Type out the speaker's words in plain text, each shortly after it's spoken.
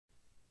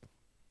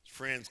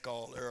friends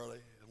called early,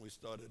 and we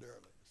started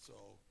early. So,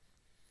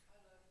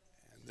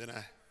 and then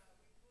I,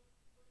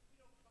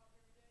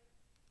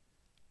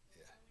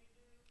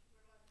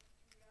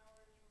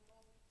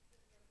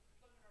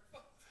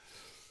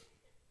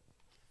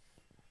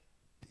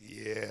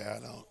 yeah, I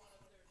don't.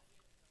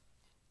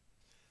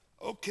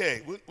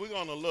 Okay, we're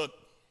going to look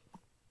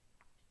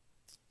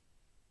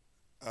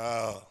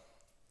uh,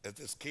 at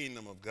this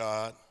kingdom of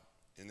God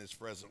in this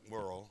present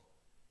world.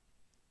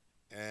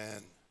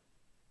 And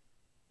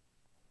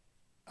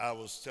I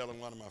was telling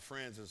one of my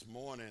friends this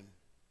morning,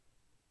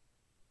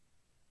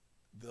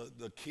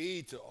 the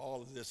key to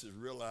all of this is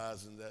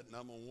realizing that,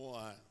 number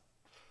one,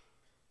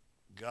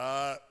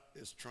 God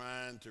is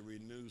trying to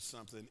renew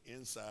something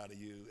inside of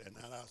you and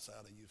not outside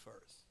of you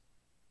first.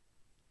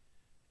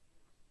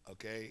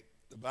 Okay?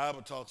 The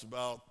Bible talks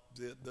about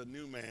the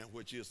new man,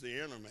 which is the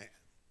inner man.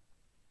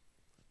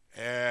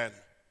 And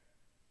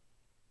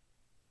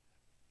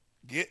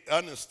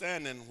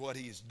understanding what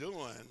he's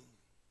doing,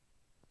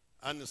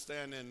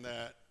 understanding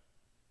that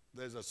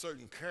there's a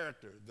certain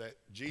character that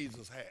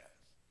Jesus has.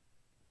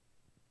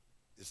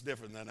 It's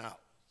different than ours.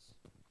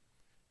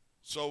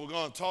 So we're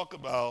going to talk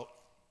about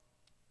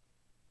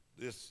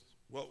this,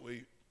 what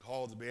we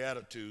call the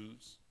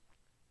Beatitudes.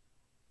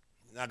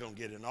 I'm not going to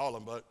get in all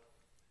of them, but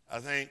I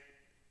think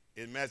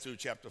in Matthew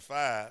chapter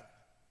 5,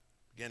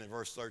 again in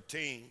verse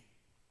 13,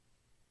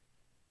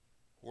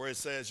 where it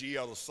says, ye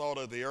are the salt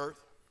of the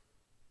earth,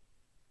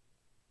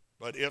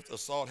 but if the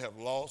salt have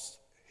lost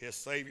his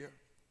Savior,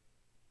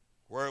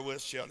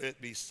 wherewith shall it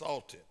be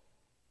salted?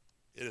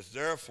 It is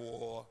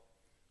therefore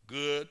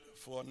good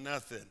for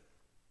nothing,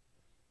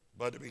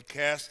 but to be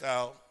cast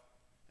out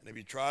and to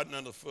be trodden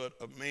under foot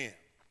of men.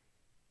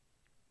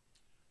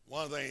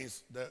 One of the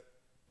things that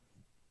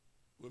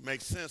would make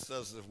sense to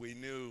us if we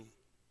knew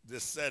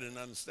this setting and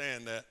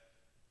understand that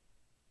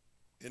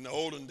in the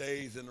olden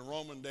days, in the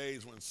Roman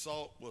days, when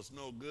salt was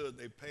no good,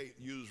 they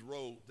paved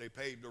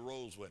the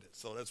roads with it.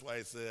 So that's why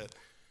it said,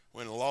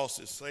 when it lost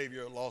its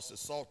Savior, lost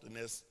its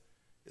saltiness,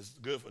 it's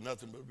good for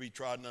nothing but to be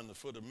trodden under the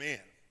foot of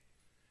men.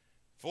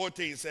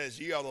 14 says,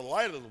 ye are the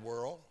light of the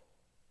world.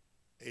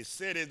 A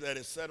city that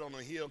is set on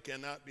a hill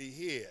cannot be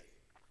hid.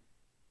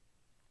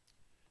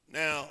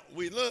 Now,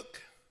 we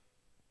look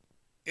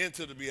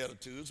into the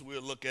Beatitudes.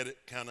 We'll look at it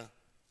kind of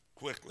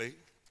quickly.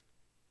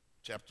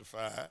 Chapter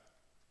 5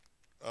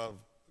 of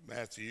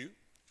Matthew.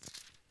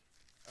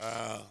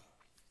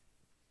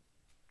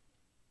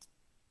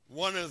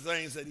 One of the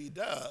things that he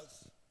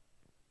does,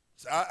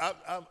 so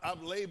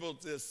I've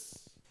labeled this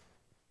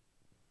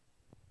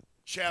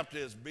chapter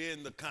as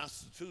being the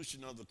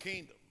constitution of the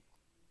kingdom.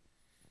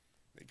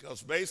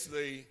 Because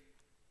basically,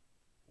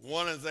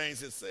 one of the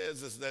things it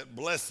says is that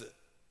blessed.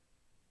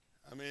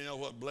 I mean, you know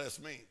what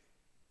blessed means?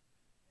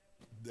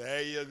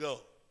 There you go.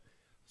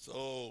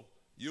 So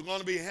you're going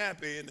to be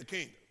happy in the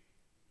kingdom.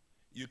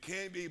 You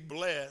can't be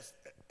blessed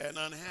and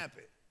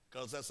unhappy,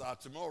 because that's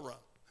oxymoron.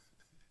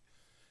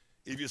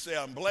 If you say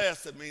I'm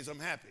blessed, it means I'm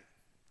happy.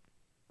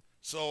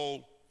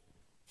 So,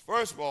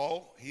 first of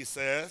all, he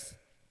says,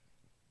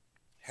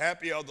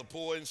 happy are the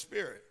poor in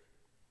spirit.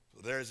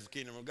 So there's the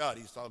kingdom of God.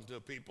 He's talking to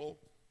people,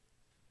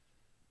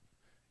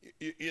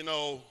 you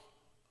know,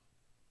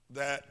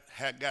 that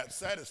had got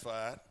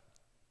satisfied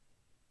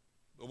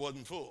but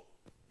wasn't full.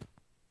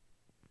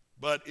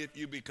 But if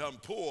you become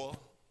poor,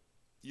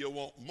 you'll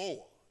want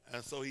more.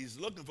 And so he's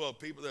looking for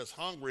people that's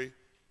hungry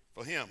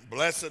for him.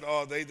 Blessed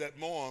are they that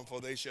mourn,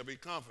 for they shall be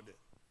comforted.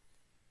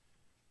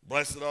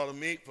 Blessed are the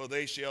meek, for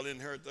they shall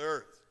inherit the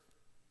earth.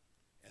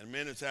 And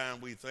many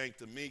times we think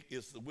the meek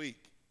is the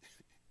weak,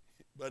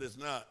 but it's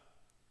not.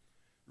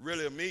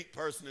 Really, a meek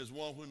person is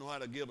one who knows how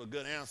to give a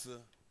good answer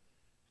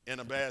in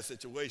a bad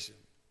situation.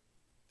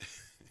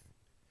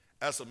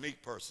 That's a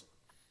meek person.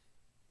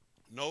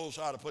 Knows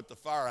how to put the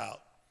fire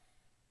out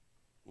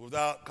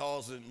without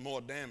causing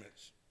more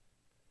damage.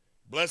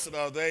 Blessed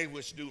are they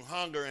which do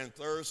hunger and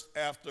thirst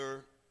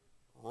after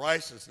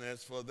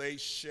righteousness, for they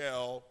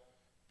shall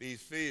be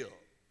filled.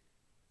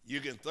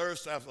 You can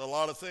thirst after a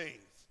lot of things,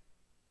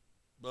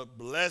 but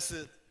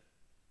blessed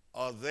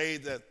are they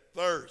that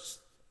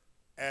thirst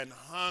and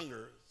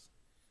hungers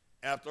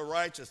after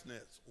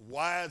righteousness.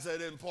 Why is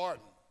that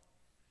important?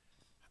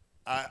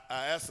 I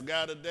asked a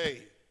guy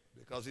today,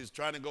 because he's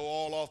trying to go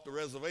all off the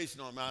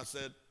reservation on me. I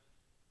said,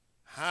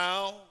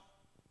 how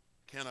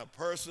can a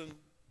person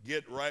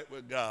get right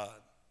with God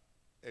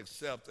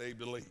except they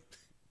believe?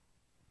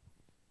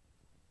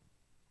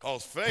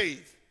 Because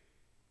faith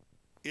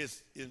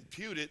is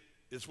imputed,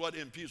 is what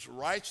imputes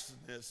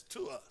righteousness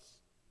to us.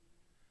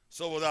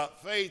 So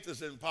without faith,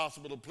 it's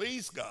impossible to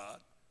please God.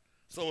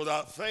 So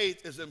without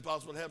faith, it's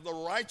impossible to have the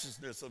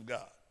righteousness of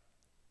God.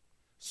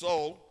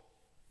 So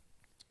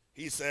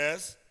he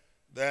says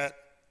that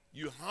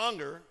you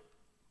hunger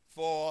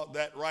for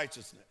that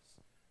righteousness.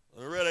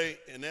 Really,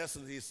 in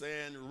essence, he's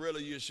saying,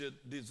 really, you should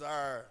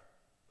desire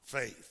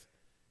faith,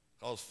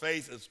 because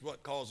faith is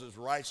what causes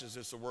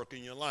righteousness to work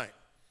in your life.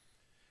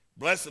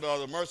 Blessed are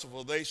the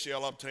merciful, they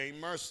shall obtain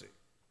mercy.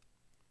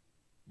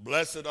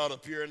 Blessed are the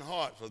pure in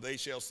heart, for they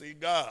shall see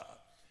God.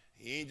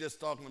 He ain't just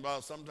talking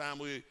about sometimes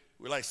we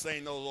like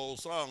saying those old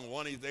songs,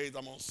 one of these days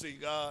I'm going to see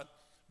God.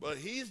 But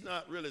he's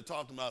not really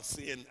talking about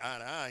seeing eye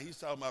to eye. He's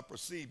talking about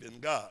perceiving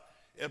God.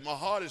 If my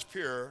heart is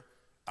pure,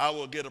 I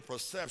will get a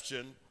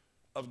perception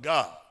of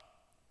God.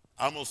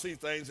 I'm going to see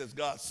things as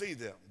God sees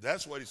them.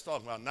 That's what he's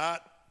talking about,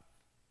 not,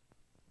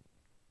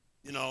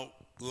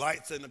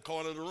 lights in the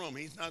corner of the room.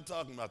 He's not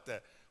talking about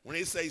that. When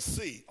he say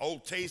see,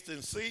 taste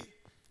and see,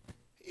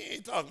 he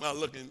ain't talking about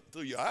looking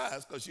through your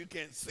eyes because you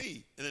can't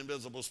see an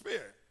invisible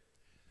spirit.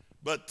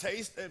 But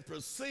taste and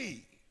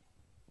perceive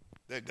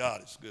that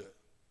God is good.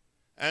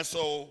 And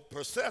so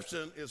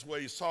perception is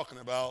what he's talking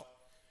about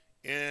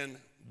in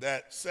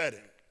that setting.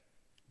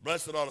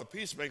 Blessed are the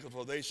peacemakers,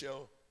 for they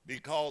shall be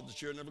called the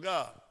children of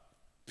God.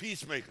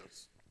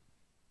 Peacemakers,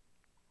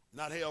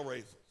 not hell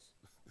raisers.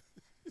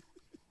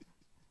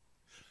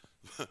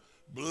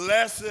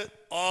 Blessed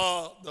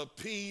are the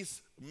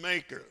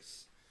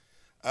peacemakers.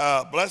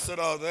 Blessed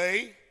are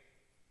they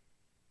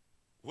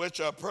which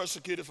are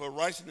persecuted for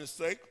righteousness'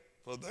 sake,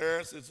 for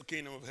theirs is the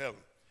kingdom of heaven.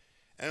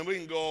 And we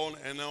can go on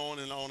and on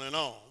and on and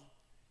on.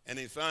 And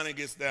he finally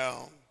gets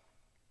down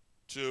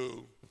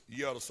to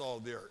ye are the salt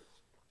of the earth.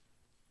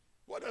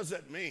 What does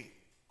that mean?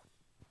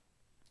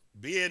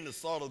 Being the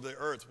salt of the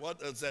earth, what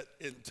does that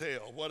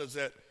entail? What does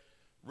that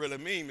really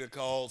mean?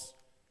 Because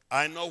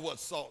I know what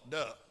salt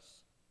does.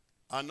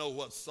 I know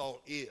what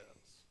salt is.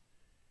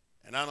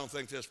 And I don't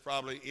think there's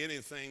probably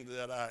anything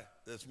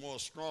that's more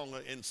stronger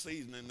in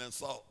seasoning than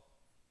salt.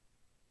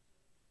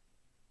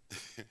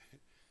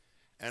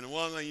 And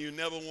one thing you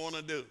never want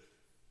to do,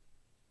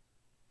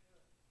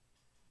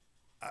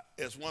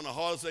 it's one of the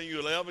hardest things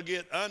you'll ever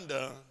get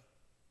undone,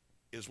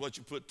 is what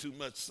you put too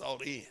much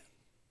salt in.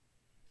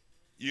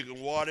 You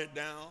can water it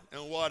down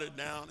and water it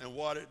down and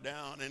water it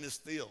down, and it's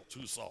still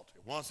too salty.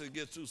 Once it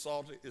gets too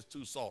salty, it's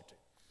too salty.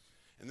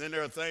 And then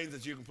there are things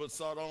that you can put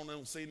salt on and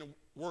don't seem to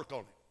work on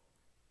it.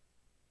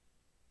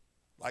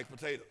 Like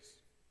potatoes.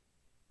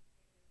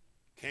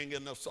 Can't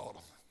get enough salt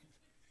on it.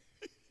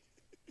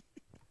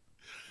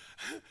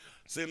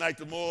 Seems like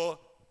the more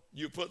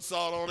you put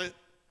salt on it,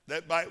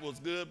 that bite was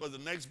good, but the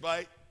next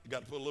bite, you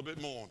got to put a little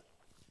bit more on it.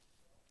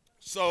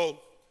 So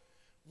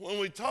when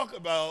we talk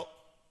about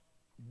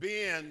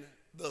being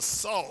the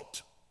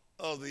salt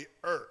of the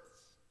earth,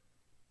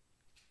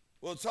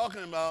 we're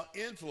talking about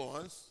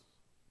influence.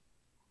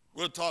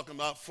 We're talking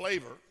about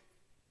flavor.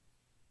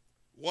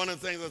 One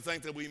of the things I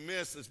think that we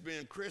miss is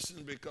being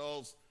Christian,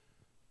 because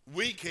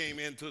we came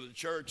into the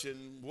church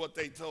and what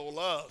they told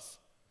us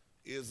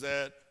is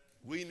that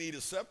we need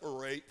to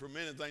separate from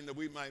anything that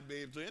we might be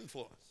able to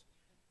influence.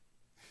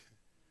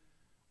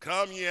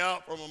 Come ye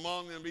out from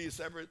among them, be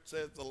separate,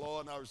 says the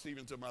Lord, and I receive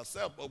unto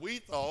myself. But we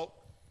thought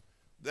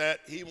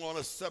that he wanted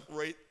to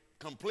separate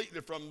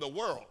completely from the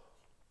world.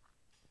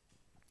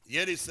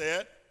 Yet he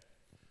said,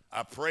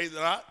 I pray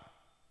not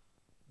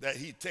that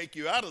he take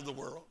you out of the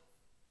world,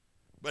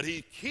 but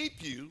he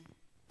keep you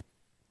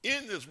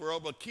in this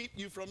world, but keep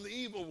you from the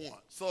evil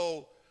one.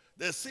 So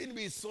there seem to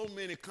be so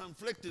many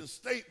conflicting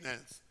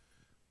statements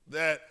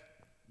that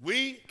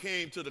we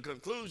came to the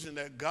conclusion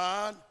that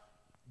God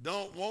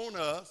don't want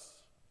us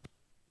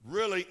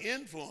really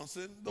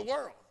influencing the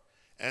world.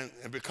 And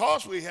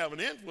because we have an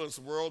influence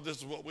in the world, this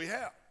is what we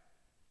have.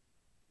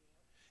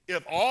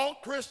 If all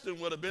Christians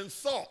would have been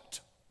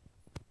salt,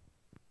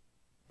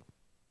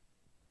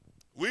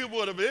 we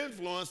would have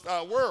influenced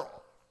our world.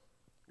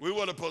 We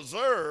would have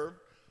preserved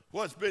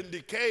what's been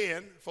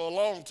decaying for a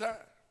long time.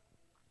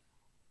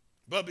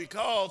 But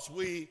because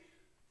we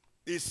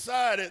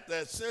decided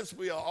that since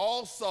we are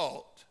all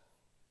salt,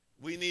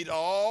 we need to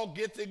all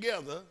get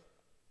together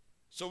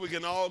so we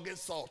can all get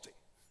salty.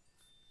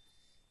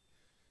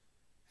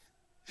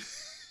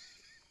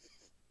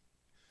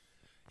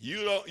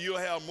 You'll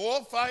have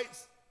more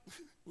fights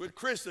with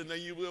Christians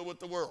than you will with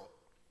the world.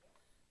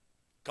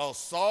 Because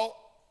salt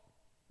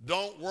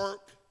don't work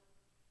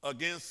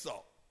against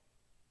salt.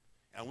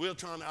 And we're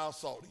trying to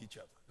outsalt each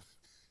other.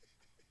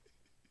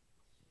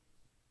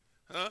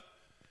 Huh?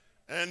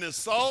 And the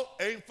salt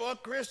ain't for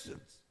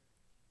Christians.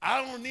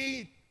 I don't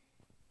need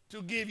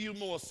to give you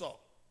more salt.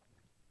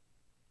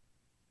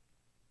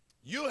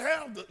 You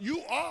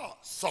are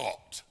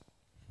salt.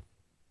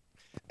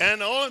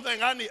 And the only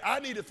thing I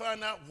need to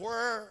find out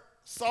where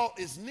salt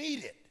is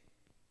needed.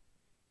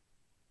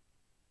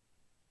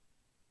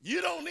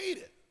 You don't need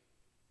it.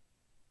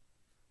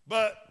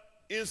 But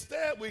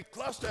instead, we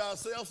cluster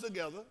ourselves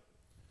together,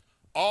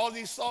 all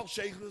these salt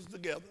shakers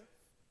together,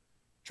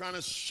 trying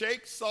to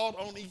shake salt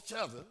on each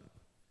other,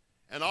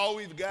 and all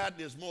we've got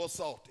is more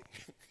salty.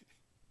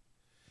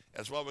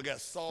 That's why we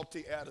got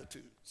salty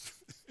attitudes.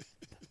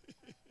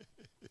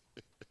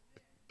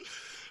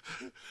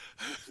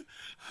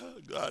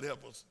 God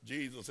help us.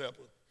 Jesus help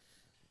us.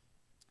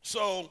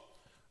 So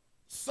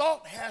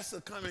salt has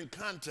to come in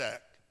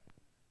contact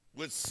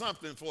with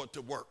something for it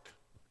to work.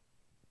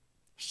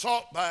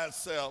 Salt by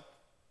itself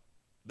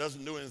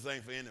doesn't do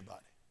anything for anybody.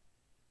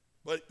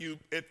 But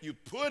if you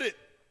put it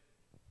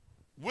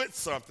with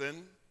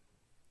something,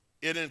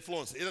 it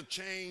influences. It'll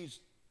change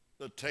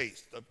the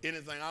taste of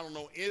anything. I don't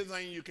know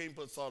anything you can't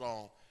put salt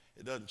on.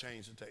 It doesn't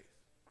change the taste.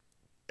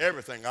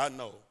 Everything I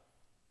know.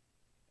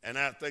 And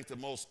I think the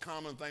most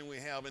common thing we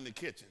have in the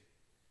kitchen,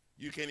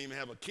 you can't even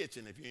have a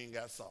kitchen if you ain't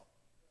got salt.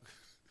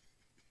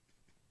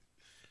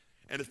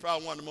 And it's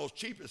probably one of the most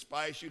cheapest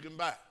spice you can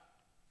buy.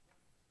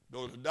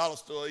 Go to the dollar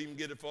store, you can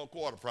get it for a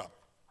quarter probably.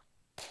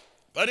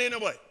 But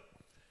anyway,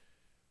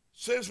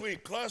 since we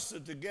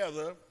clustered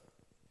together,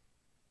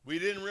 we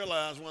didn't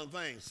realize one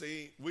thing.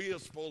 See, we are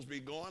supposed to be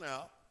going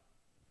out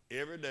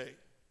every day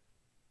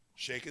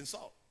shaking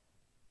salt.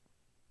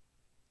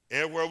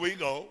 Everywhere we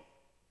go,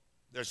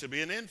 there should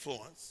be an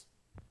influence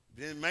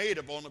being made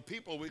upon the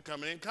people we're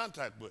coming in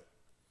contact with.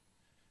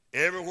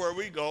 Everywhere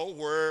we go,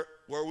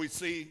 where we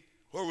see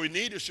where we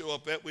need to show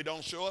up at, we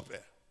don't show up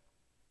at.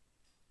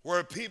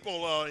 Where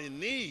people are in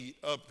need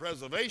of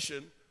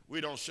preservation,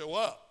 we don't show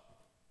up.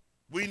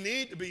 We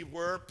need to be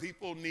where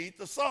people need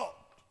the salt.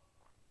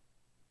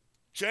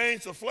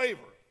 Change the flavor.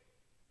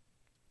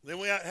 Then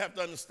we have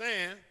to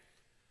understand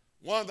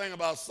one thing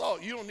about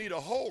salt, you don't need a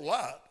whole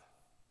lot.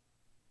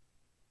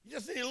 You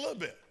just need a little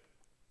bit.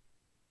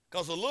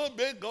 Because a little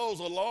bit goes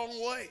a long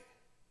way.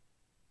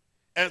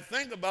 And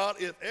think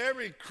about if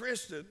every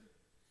Christian,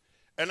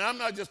 and I'm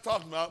not just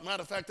talking about,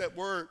 matter of fact, that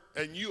word,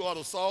 and you are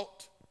the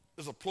salt,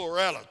 is a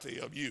plurality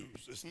of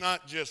yous. It's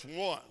not just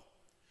one.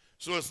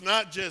 So it's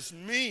not just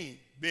me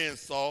being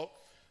salt,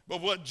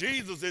 but what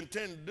Jesus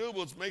intended to do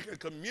was make a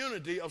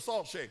community of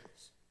salt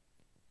shakers.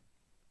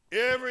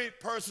 Every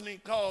person he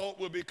called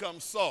will become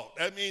salt.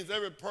 That means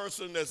every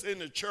person that's in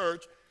the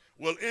church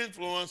will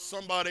influence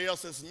somebody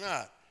else that's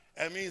not.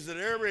 That means that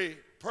every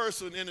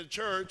person in the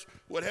church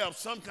would have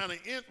some kind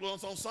of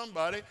influence on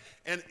somebody.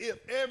 And if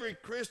every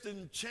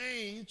Christian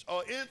changed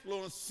or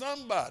influenced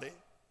somebody,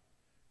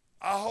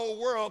 our whole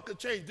world could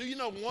change. Do you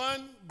know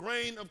 1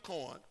 grain of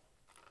corn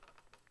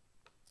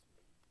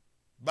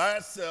by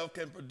itself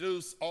can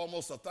produce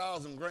almost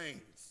 1,000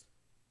 grains?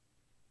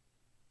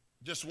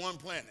 Just one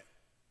planet.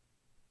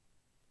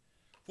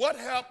 What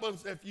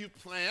happens if you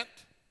plant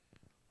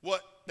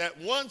what that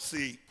one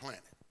seed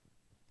planted?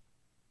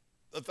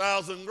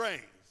 1,000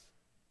 grains.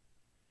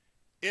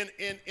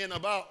 In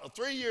about a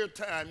 3-year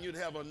time, you'd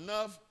have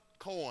enough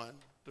corn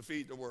to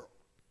feed the world.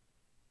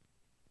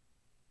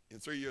 In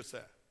 3 years'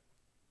 time,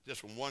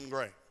 just from 1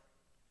 grain.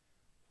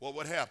 What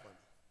would happen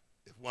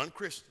if one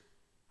Christian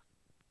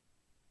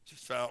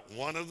just found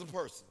one other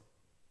person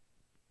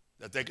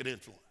that they could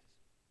influence?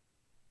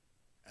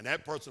 And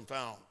that person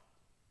found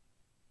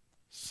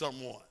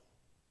someone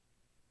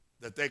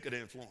that they could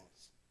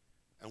influence.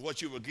 And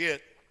what you would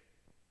get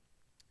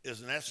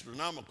is an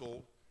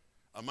astronomical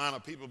amount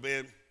of people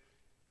being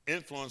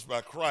influenced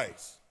by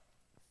Christ.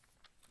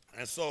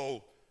 And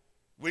so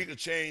we could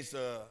change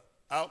the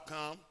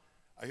outcome.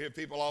 I hear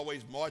people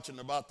always marching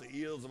about the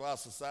ills of our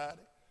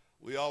society.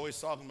 We always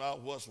talking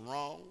about what's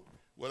wrong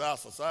with our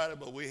society,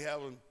 but we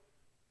haven't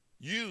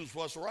used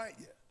what's right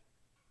yet.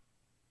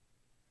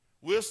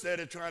 We're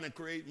steady trying to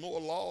create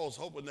more laws,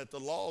 hoping that the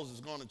laws is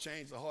going to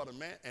change the heart of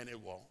man, and it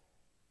won't.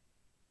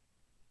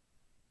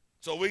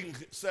 So we can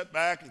sit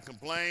back and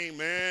complain,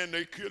 man,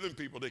 they're killing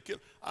people.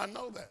 I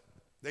know that.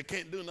 They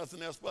can't do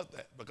nothing else but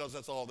that because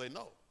that's all they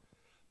know.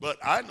 But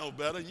I know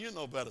better and you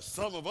know better.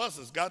 Some of us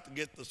has got to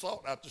get the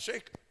salt out the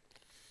shaker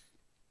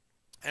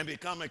and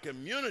become a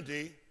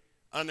community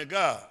under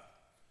God.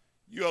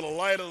 You are the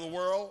light of the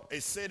world, a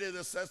city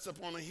that sets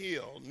up on a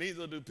hill.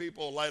 Neither do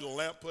people light a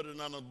lamp, put it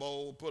on a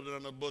bowl, put it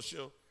on a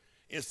bushel.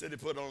 Instead, they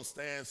put it on a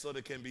stand so that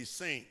it can be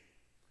seen.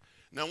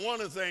 Now,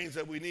 one of the things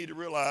that we need to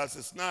realize,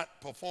 it's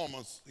not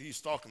performance he's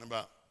talking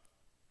about.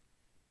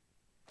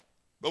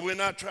 But we're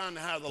not trying to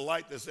have the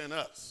light that's in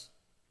us.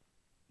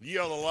 Ye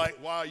are the light.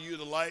 Why are you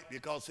the light?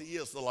 Because he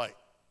is the light.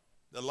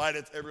 The light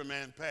at every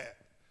man's path.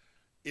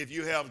 If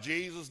you have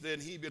Jesus,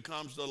 then he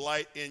becomes the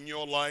light in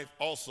your life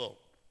also.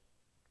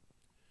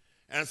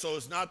 And so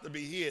it's not to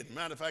be hidden.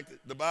 Matter of fact,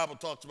 the Bible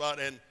talks about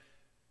and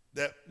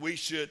that we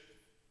should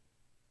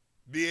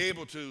be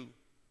able to,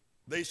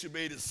 they should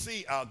be able to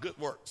see our good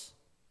works.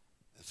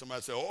 And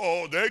somebody say,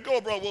 oh, there you go,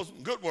 Brother Wilson,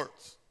 good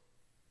works.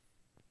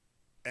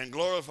 And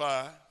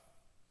glorify,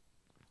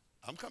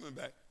 I'm coming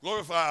back,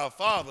 glorify our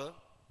Father,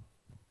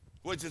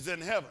 which is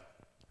in heaven.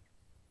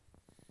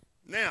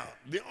 Now,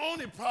 the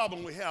only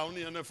problem we have,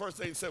 and the first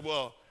thing he said,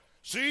 well,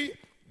 see,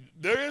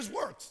 there is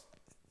works.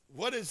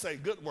 What did it say?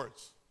 Good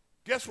works.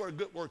 Guess where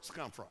good works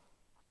come from?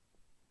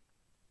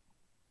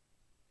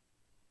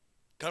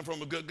 Come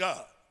from a good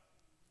God.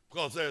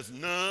 Because there's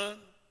none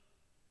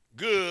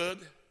good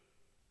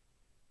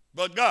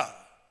but God.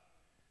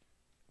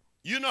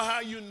 You know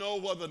how you know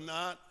whether or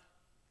not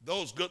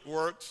those good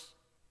works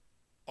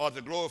are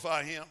to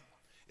glorify him?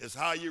 It's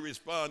how you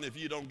respond if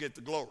you don't get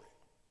the glory.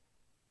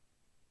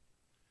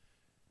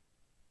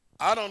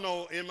 I don't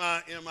know, in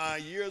my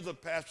years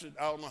of pastorate,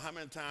 I don't know how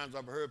many times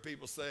I've heard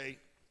people say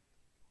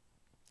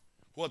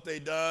what they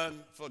done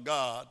for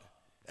God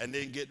and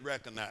then get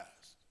recognized.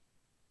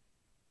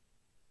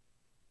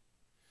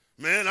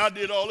 Man, I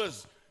did all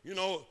this,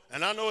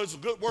 and I know it's a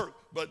good work,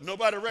 but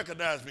nobody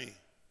recognized me.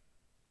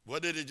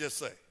 What did it just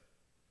say?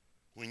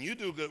 when you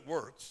do good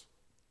works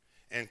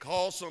and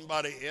cause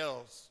somebody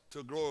else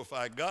to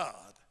glorify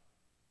God,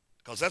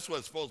 because that's what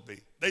it's supposed to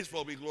be. They're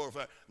supposed to be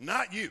glorified,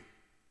 not you.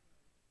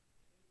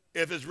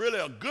 If it's really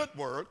a good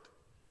work,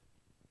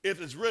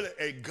 if it's really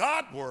a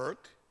God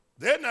work,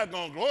 they're not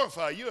going to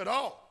glorify you at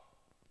all.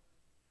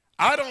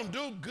 I don't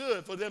do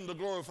good for them to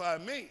glorify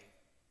me.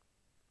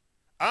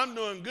 I'm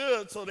doing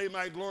good so they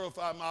might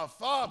glorify my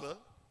Father,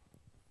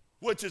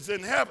 which is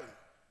in heaven.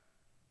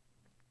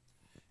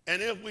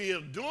 And if we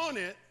are doing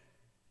it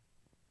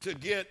to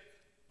get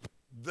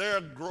their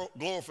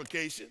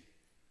glorification,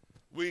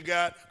 we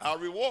got our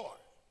reward.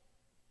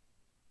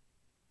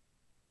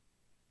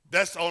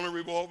 That's the only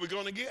reward we're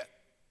going to get.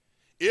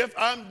 If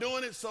I'm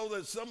doing it so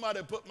that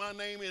somebody put my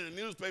name in a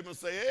newspaper and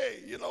say,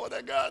 hey, you know what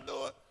that guy's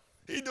doing?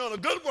 He's doing a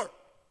good work.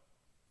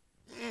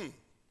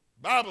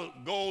 Bible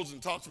goes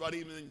and talks about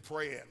even in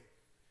praying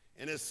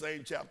in this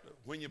same chapter.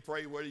 When you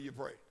pray, where do you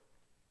pray?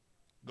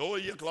 Go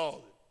in your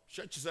closet,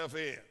 shut yourself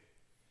in,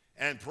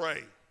 and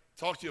pray.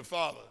 Talk to your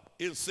Father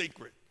in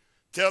secret.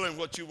 Tell him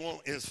what you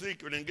want in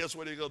secret, and guess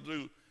what he's going to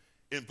do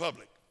in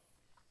public?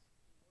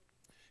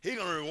 He's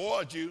going to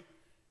reward you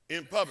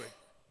in public.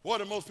 What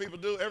do most people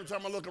do? Every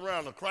time I look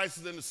around, a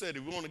crisis in the city,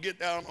 we want to get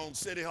down on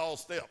City Hall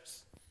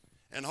steps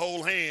and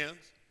hold hands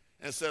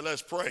and say,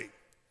 let's pray.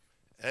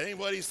 That ain't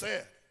what he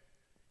said.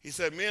 He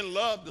said men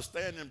love to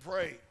stand and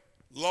pray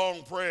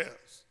long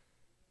prayers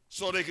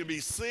so they can be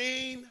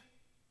seen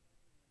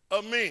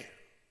of men.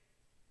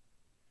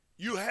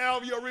 You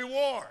have your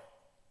reward.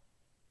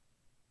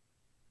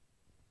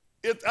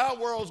 If our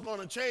world's going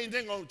to change, it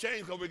ain't going to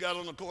change because we got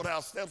on the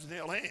courthouse steps and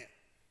held hands.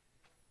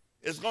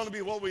 It's going to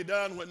be what we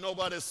done when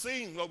nobody's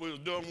seen what we was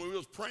doing when we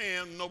was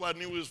praying. Nobody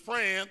knew we was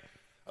praying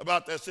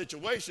about that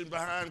situation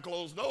behind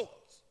closed doors.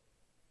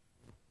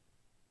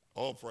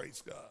 Oh,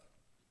 praise God.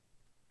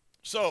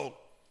 So,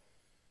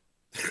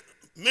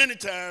 many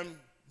times,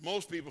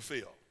 most people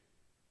feel,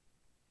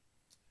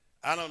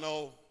 I don't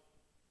know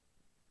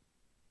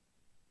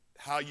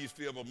how you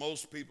feel, but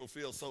most people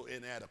feel so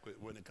inadequate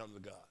when it comes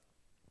to God.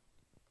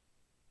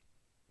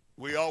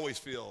 We always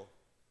feel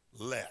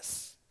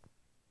less.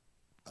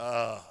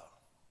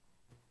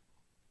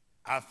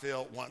 I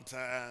felt one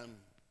time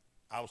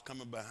I was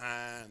coming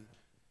behind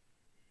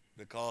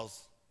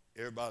because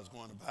everybody was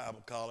going to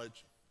Bible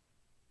college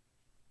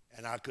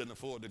and I couldn't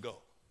afford to go.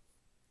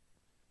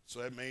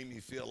 So it made me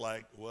feel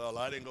like, well,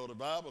 I didn't go to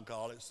Bible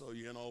college, so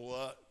you know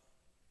what?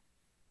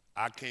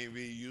 I can't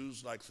be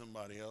used like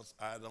somebody else.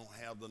 I don't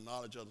have the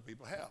knowledge other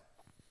people have.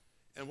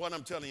 And what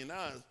I'm telling you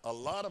now is a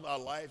lot of our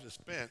life is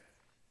spent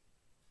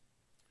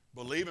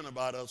believing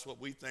about us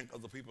what we think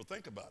other people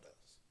think about us.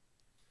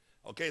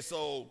 Okay,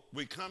 so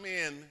we come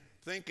in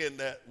thinking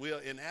that we're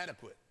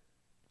inadequate.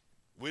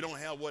 We don't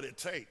have what it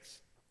takes.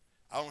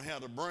 I don't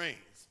have the brains.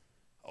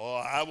 Or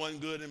I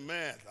wasn't good in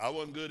math. I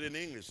wasn't good in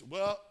English.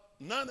 Well,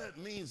 none of that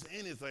means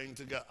anything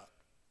to God.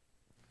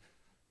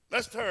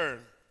 Let's turn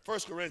 1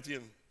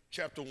 Corinthians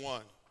chapter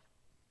 1,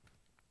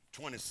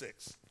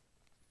 26.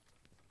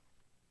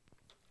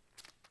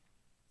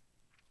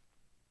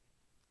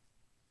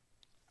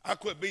 I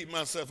quit beating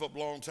myself up a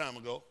long time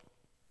ago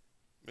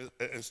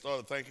and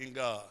started thanking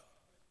God.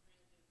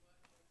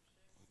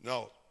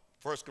 No,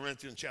 1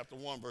 Corinthians chapter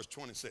 1, verse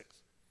 26.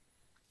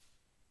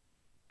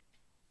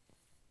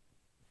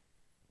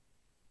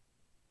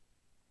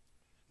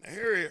 Now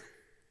here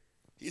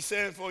he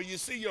said, for you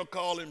see your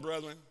calling,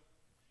 brethren,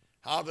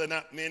 how there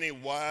not many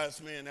wise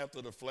men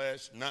after the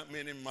flesh, not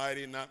many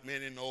mighty, not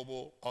many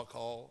noble are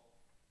called.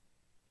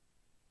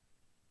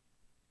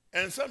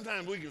 And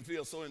sometimes we can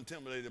feel so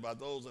intimidated by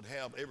those that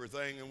have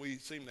everything and we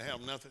seem to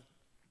have nothing.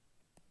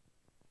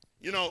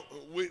 You know,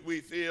 we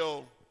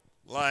feel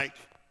like,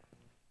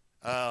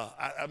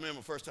 I remember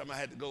the first time I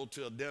had to go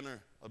to a dinner,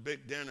 a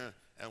big dinner,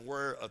 and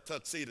wear a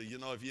tuxedo. You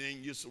know, if you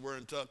ain't used to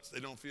wearing tux, they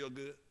don't feel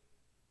good.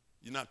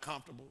 You're not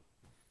comfortable.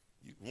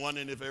 You're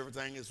wondering if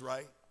everything is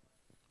right.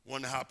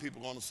 Wonder how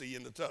people are going to see you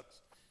in the tux.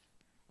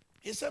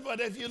 He said, but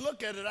if you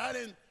look at it, I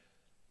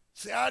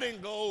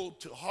didn't go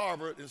to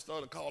Harvard and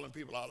started calling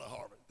people out of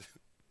Harvard.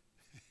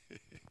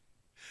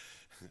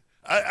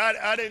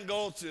 I didn't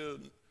go to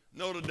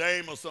Notre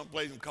Dame or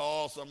someplace and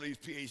call some of these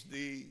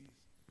PhDs.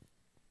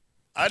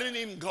 I didn't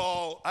even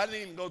go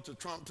to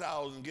Trump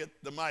Towers and get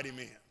the mighty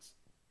men's.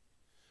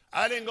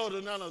 I didn't go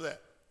to none of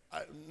that.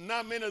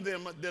 Not many of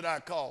them did I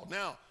call.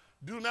 Now,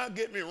 do not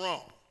get me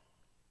wrong.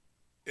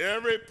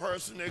 Every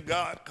person that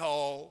God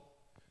called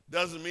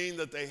doesn't mean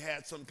that they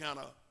had some kind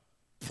of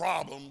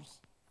problems,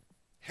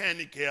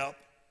 handicap,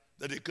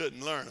 that they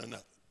couldn't learn or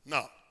nothing.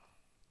 No.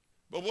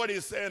 But what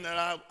he's saying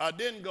that I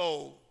didn't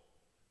go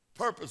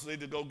purposely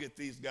to go get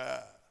these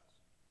guys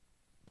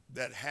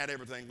that had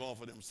everything going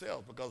for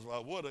themselves, because if I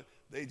would have,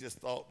 they just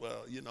thought,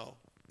 well, you know,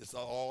 it's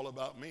all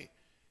about me.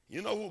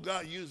 You know who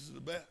God uses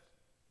the best?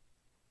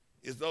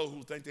 It's those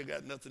who think they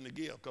got nothing to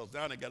give, because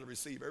now they got to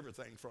receive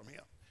everything from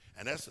him.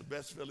 And that's the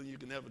best feeling you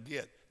can ever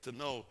get, to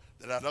know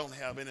that I don't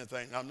have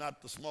anything. I'm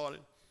not the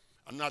smartest.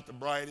 I'm not the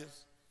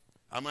brightest.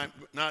 I might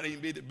not even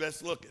be the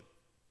best looking,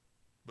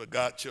 but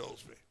God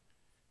chose me.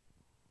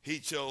 he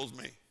chose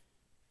me.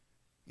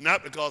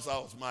 Not because I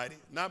was mighty,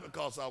 not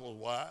because I was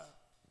wise,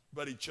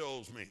 but he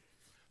chose me.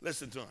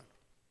 Listen to him.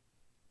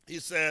 He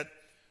said,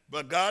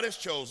 but God has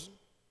chosen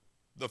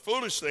the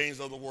foolish things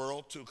of the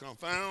world to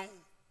confound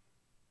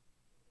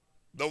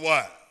the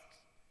wise.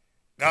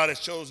 God has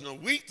chosen the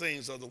weak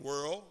things of the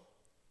world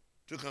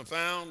to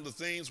confound the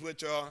things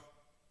which are,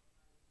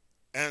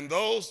 and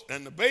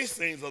the base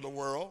things of the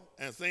world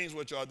and things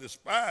which are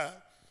despised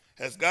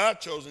has God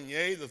chosen,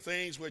 yea, the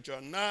things which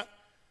are not,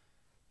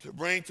 to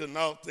bring to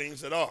naught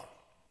things that are.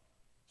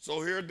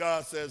 So here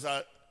God says,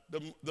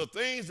 the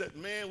things that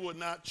man would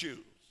not choose,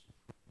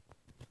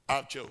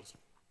 I've chosen.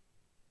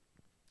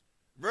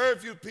 Very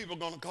few people are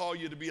going to call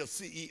you to be a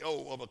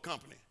CEO of a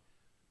company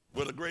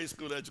with a grade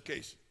school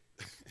education.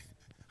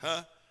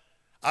 Huh?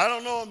 I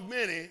don't know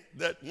many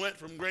that went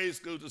from grade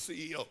school to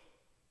CEO.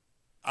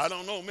 I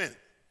don't know many.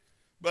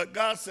 But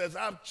God says,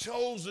 I've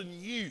chosen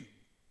you,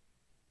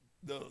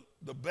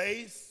 the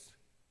base,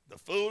 the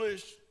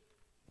foolish,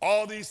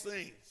 all these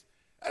things.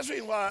 That's the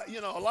reason why,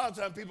 a lot of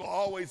times people are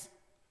always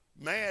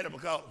mad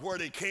about where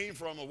they came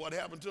from or what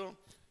happened to them.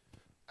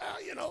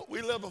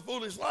 We live a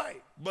foolish life.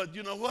 But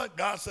you know what?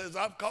 God says,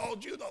 I've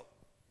called you, though.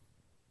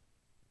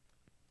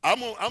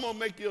 I'm going to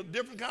make you a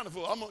different kind of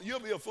fool.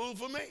 You'll be a fool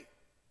for me.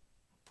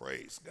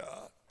 Praise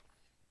God.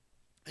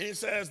 And he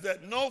says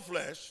that no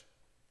flesh,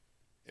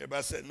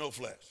 everybody said no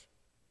flesh.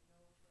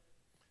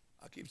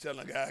 I keep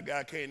telling a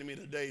guy came to me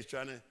today, he's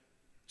trying to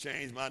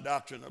change my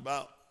doctrine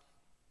about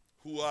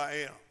who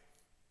I am.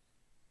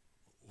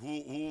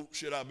 Who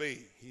should I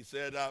be? He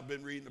said, I've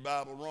been reading the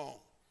Bible wrong.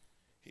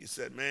 He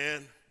said,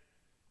 man,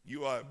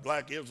 you are a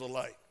black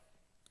Israelite.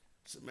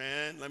 I said,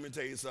 man, let me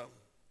tell you something.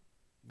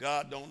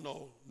 God don't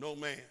know no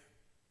man.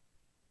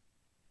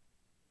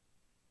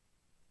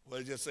 What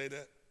did you just say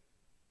that?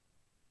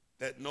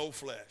 That no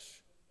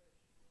flesh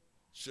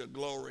should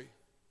glory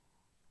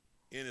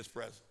in his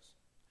presence.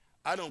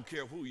 I don't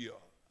care who you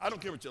are. I don't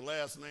care what your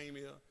last name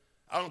is.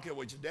 I don't care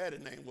what your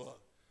daddy's name was.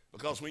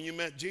 Because when you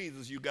met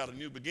Jesus, you got a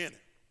new beginning.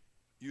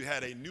 You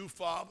had a new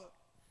father.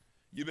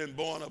 You've been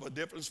born of a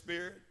different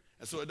spirit.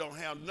 And so it don't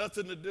have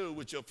nothing to do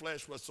with your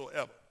flesh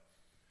whatsoever.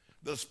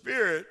 The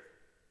spirit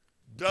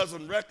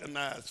doesn't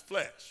recognize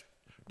flesh.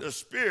 The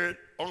spirit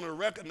only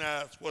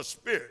recognizes what's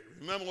spirit.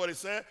 Remember what he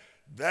said?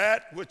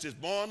 That which is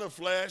born of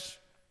flesh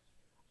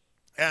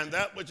and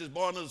that which is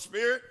born of the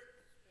spirit.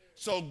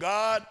 So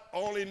God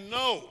only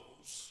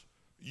knows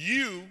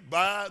you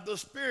by the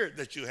spirit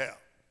that you have.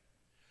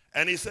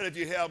 And he said, if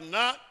you have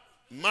not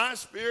my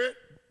spirit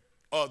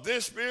or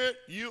this spirit,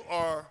 you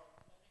are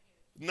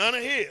none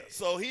of his.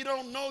 So he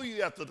don't know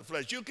you after the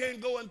flesh. You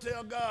can't go and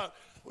tell God,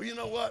 well, you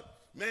know what?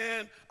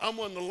 Man, I'm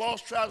one of the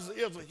lost tribes of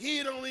Israel.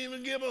 He don't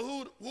even give a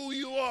who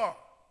you are.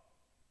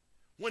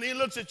 When he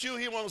looks at you,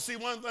 he wants to see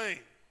one thing.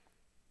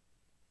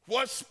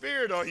 What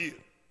spirit are you?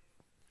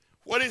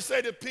 What did he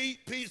say to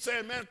Pete? Pete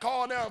said, man,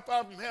 call down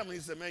fire from heaven. He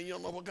said, man, you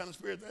don't know what kind of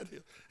spirit that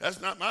is.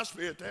 That's not my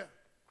spirit there.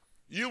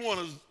 You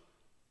want to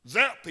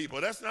zap people.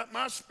 That's not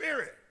my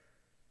spirit.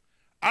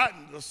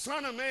 The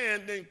Son of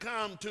Man didn't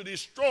come to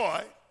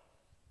destroy,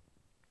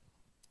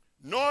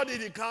 nor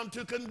did he come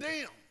to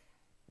condemn.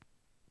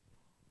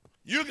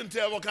 You can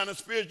tell what kind of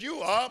spirit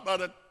you are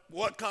by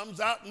what comes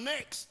out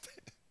next.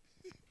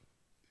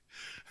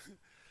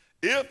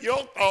 If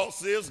your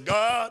thoughts is,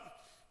 God,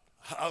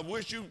 I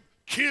wish you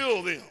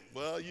kill them.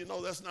 Well, you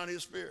know that's not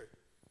his spirit.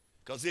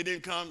 Because he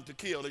didn't come to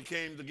kill. He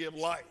came to give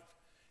life.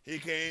 He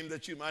came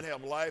that you might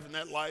have life and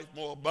that life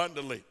more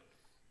abundantly.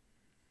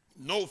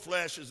 No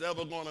flesh is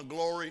ever going to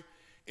glory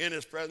in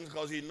his presence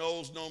because he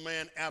knows no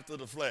man after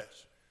the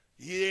flesh.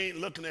 He ain't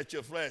looking at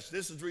your flesh.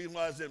 This is the reason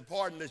why it's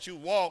important that you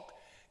walk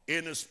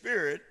in the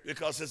spirit,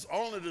 because it's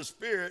only the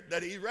spirit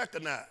that he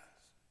recognizes.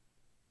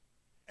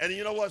 And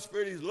you know what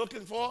spirit he's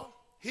looking for?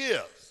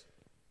 His.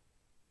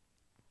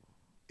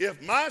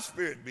 If my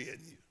spirit be in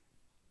you,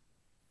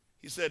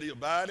 he said, you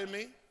abide in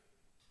me,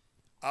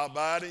 I'll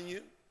abide in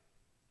you,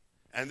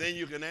 and then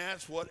you can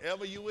ask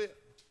whatever you will.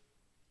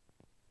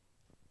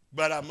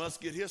 But I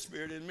must get his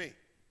spirit in me.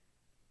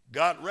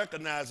 God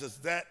recognizes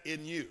that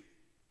in you.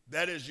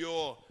 That is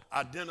your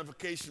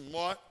identification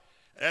mark.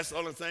 That's the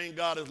only thing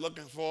God is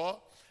looking for.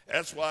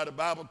 That's why the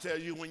Bible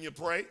tells you when you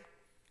pray,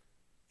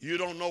 you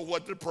don't know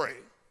what to pray,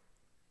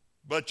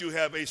 but you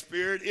have a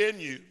spirit in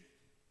you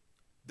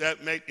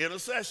that make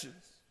intercessions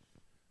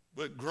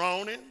with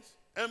groanings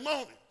and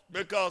moanings,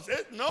 because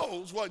it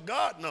knows what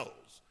God knows.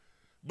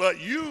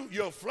 But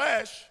your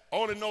flesh,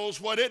 only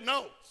knows what it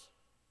knows.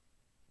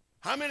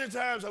 How many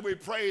times have we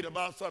prayed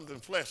about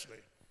something fleshly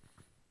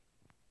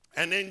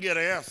and didn't get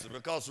an answer?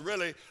 Because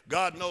really,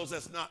 God knows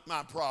that's not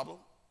my problem.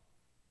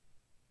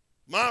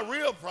 My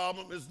real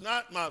problem is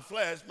not my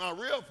flesh. My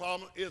real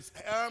problem is,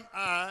 am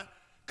I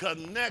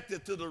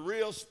connected to the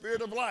real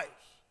spirit of life?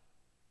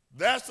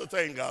 That's the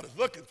thing God is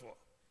looking for.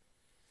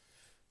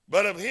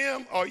 But of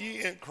him are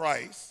ye in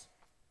Christ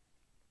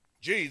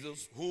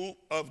Jesus, who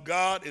of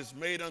God is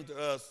made unto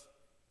us.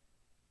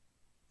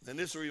 And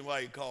this is the reason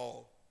why he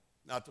called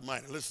not the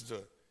mighty. Listen to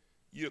it.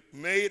 You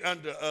made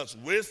unto us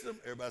wisdom.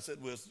 Everybody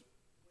said wisdom.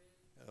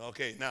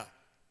 Okay, now,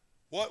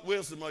 what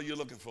wisdom are you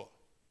looking for?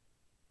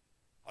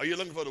 Are you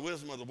looking for the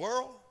wisdom of the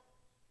world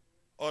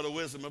or the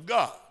wisdom of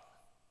God?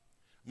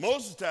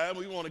 Most of the time,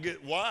 we want to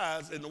get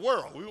wise in the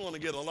world. We want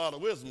to get a lot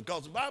of wisdom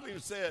because the Bible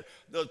even said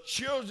the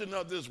children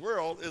of this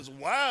world is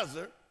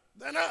wiser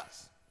than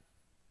us.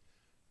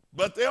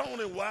 But they're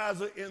only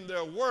wiser in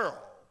their world.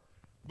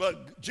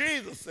 But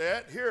Jesus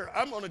said, here,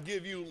 I'm going to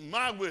give you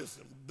my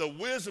wisdom. The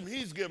wisdom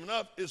he's given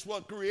us is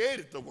what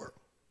created the world.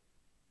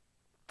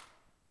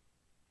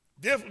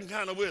 Different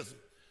kind of wisdom.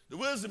 The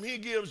wisdom he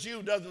gives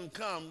you doesn't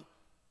come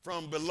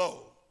from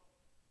below.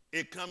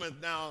 It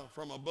cometh down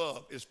from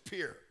above. It's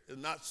pure.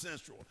 It's not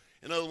sensual.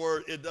 In other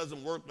words, it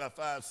doesn't work by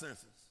five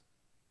senses.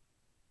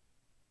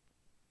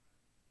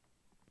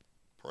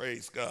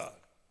 Praise God.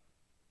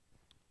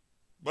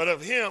 But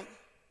of him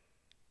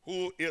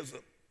who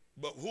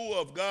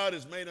of God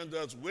is made unto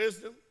us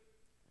wisdom,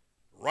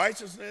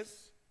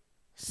 righteousness,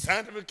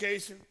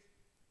 sanctification,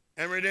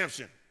 and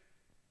redemption.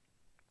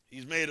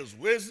 He's made us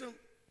wisdom,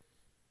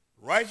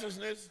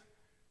 righteousness,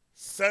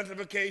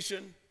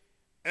 sanctification,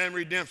 and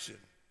redemption,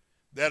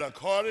 that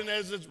according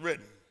as it's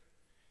written,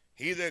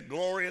 he that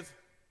glorieth,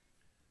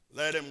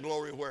 let him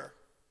glory where?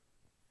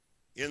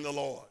 In the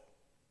Lord.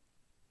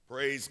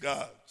 Praise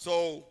God.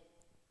 So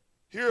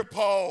here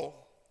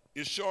Paul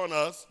is showing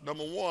us,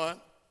 number one,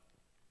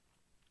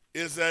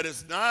 is that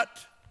it's not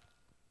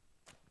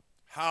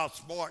how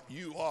smart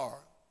you are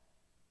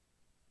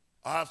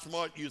or how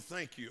smart you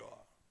think you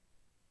are,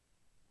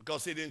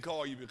 because he didn't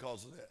call you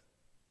because of that.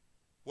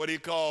 What he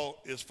called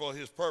is for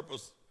his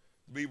purpose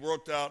to be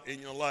worked out in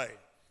your life.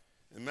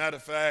 As a matter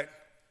of fact,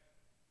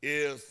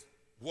 is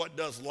what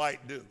does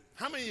light do?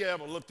 How many of you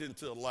ever looked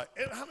into the light?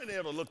 How many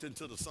ever looked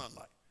into the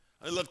sunlight?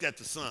 I looked at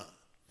the sun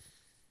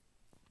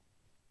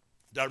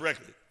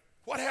directly.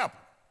 What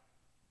happened?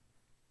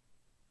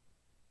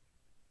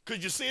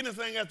 Could you see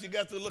anything after you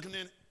got through looking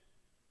in it?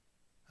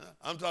 Huh?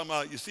 I'm talking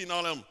about you seen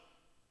all them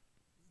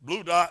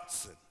blue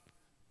dots and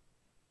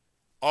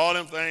all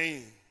them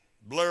things,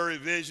 blurry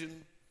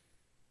vision,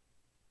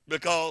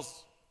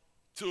 because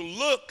to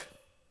look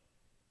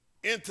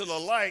into the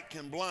light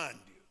can blind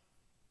you.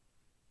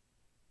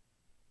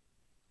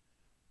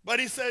 But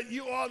he said,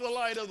 you are the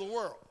light of the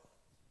world.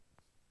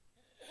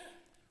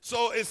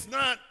 So it's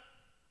not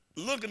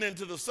looking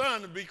into the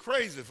sun to be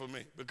crazy for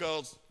me,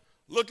 because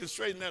looking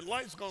straight in that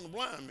light is going to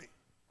blind me.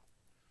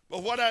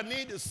 But what I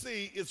need to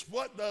see is,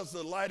 what does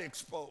the light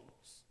expose?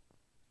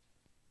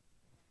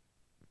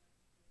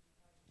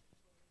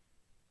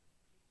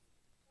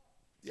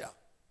 Yeah,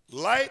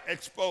 light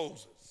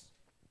exposes.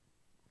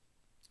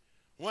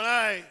 When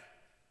I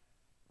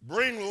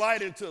bring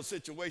light into a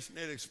situation,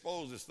 it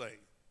exposes things.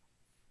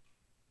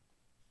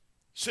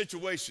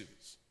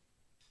 Situations.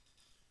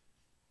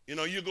 You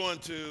know, you're going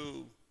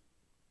to,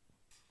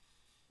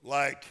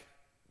 like,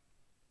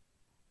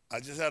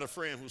 I just had a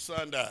friend whose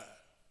son died.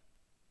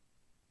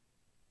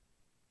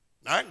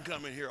 Now, I can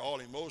come in here all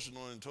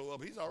emotional and toe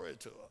up. He's already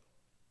toe up.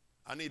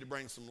 I need to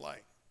bring some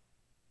light.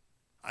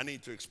 I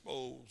need to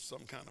expose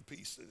some kind of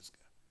peace to this guy.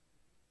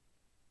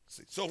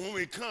 See, so when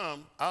we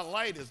come, our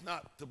light is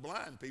not to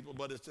blind people,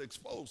 but it's to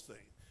expose things.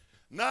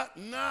 Not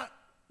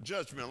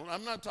judgmental.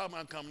 I'm not talking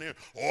about coming in,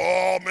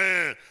 oh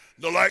man,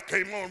 the light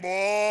came on,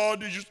 boy,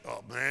 did you,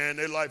 oh man,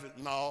 their life is,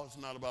 no, it's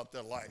not about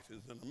their life.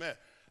 It's in the mess.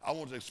 I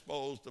want to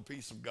expose the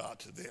peace of God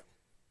to them.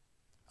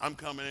 I'm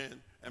coming in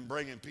and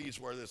bringing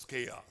peace where there's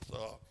chaos.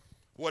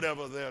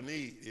 Whatever their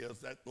need is,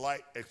 that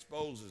light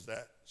exposes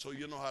that, so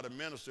you know how to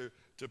minister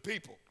to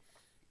people.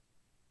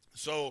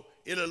 So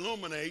it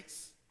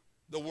illuminates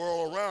the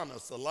world around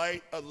us, the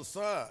light of the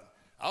sun.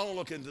 I don't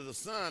look into the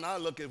sun. I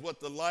look at what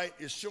the light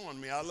is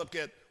showing me. I look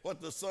at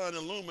what the sun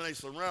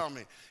illuminates around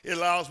me. It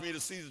allows me to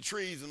see the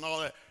trees and all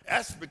that.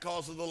 That's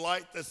because of the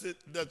light that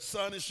the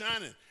sun is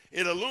shining.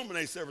 It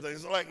illuminates everything.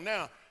 It's like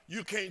now,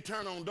 you can't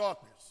turn on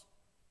darkness.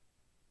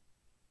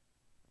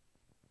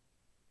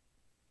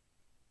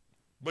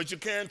 But you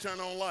can turn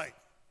on light.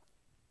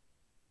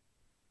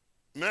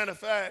 Matter of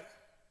fact,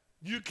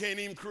 you can't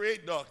even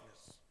create darkness.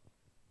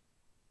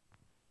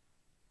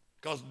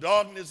 Because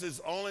darkness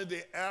is only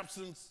the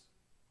absence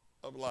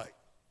of light.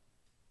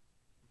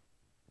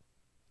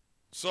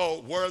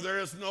 So where there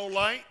is no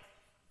light,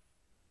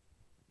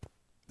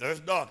 there's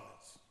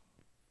darkness.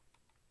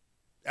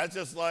 That's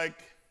just like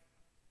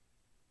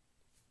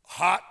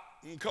hot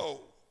and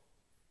cold.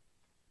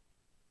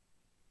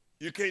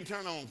 You can't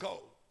turn on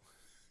cold.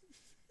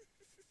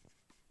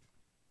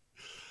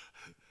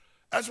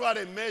 That's why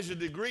they measure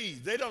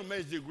degrees. They don't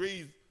measure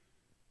degrees.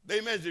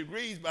 They measure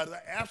degrees by the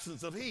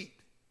absence of heat.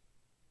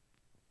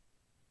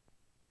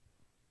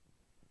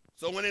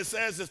 So when it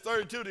says it's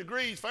 32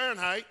 degrees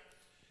Fahrenheit,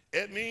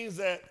 it means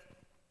that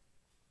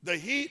the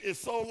heat is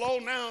so low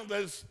now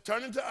that it's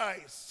turning to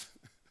ice.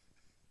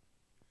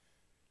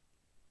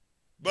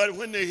 But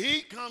when the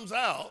heat comes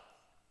out,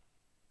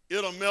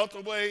 it'll melt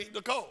away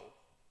the cold.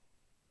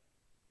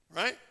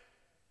 Right?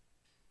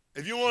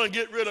 If you want to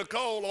get rid of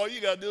cold, all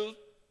you got to do is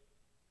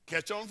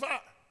catch on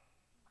fire.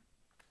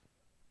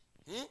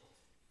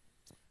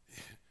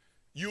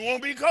 You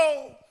won't be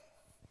cold.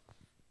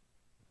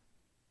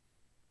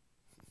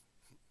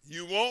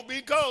 You won't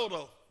be called,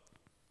 though,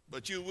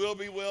 but you will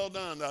be well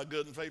done, thou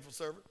good and faithful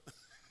servant.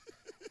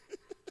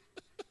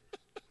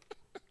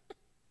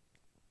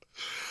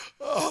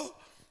 Oh,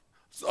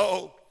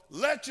 so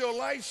let your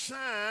light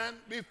shine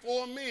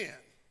before men,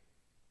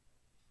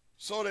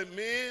 so that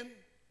men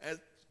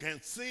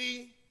can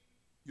see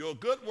your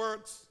good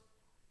works.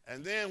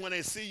 And then when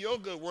they see your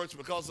good works,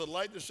 because the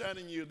light that's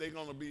shining in you, they're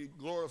going to be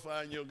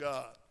glorifying your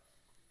God.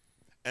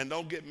 And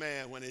don't get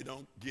mad when they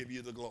don't give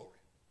you the glory.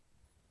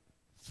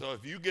 So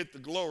if you get the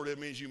glory, that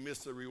means you miss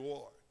the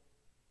reward.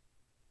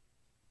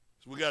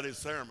 So we got this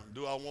sermon.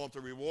 Do I want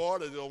the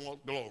reward or do I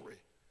want glory?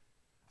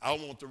 I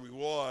want the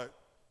reward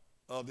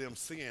of them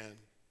seeing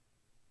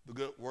the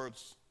good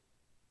works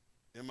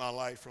in my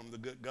life from the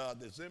good God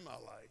that's in my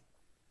life.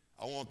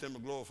 I want them to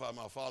glorify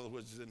my Father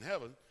which is in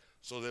heaven,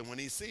 so that when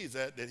he sees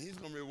that, then he's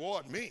going to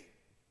reward me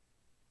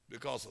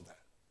because of that.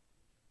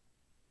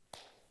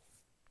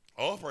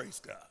 Oh, praise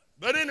God.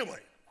 But anyway,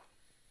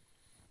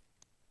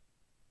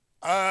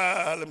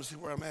 let me see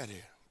where I'm at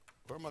here.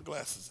 Where are my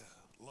glasses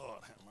at?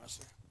 Lord have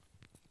mercy.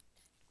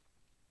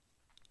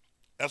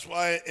 That's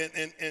why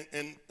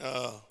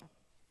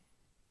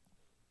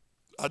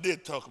I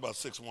did talk about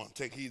 6:1.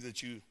 Take heed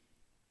that you,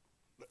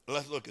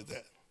 let's look at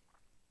that.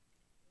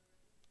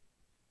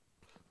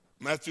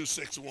 Matthew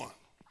 6:1.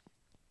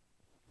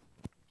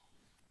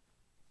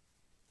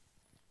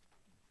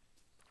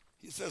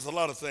 He says a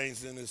lot of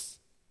things in these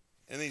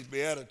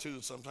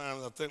Beatitudes.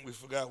 Sometimes I think we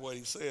forgot what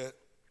he said.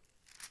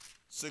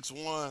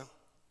 6:1,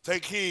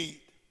 take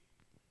heed,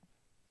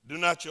 do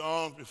not your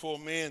alms before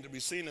men to be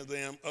seen of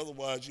them,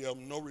 otherwise you have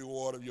no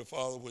reward of your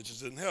Father which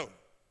is in heaven.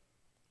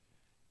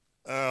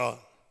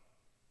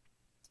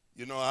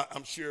 You know,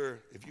 I'm sure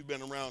if you've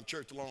been around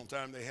church a long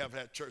time, they have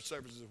had church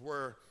services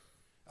where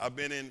I've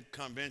been in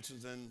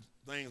conventions and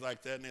things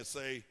like that, and they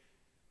say,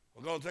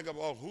 we're going to take up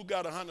all, who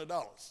got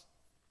 $100?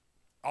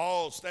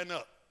 All stand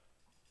up.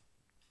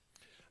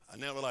 I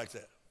never liked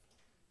that.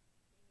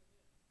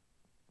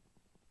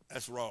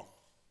 That's wrong.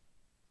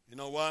 You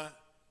know why?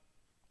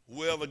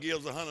 Whoever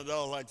gives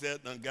 $100 like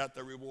that done got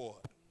the reward.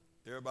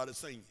 Everybody's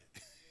seen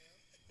you.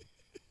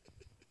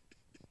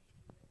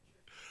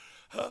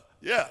 Huh?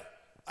 Yeah.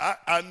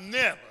 I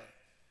never,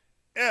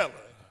 ever,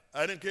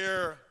 I didn't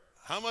care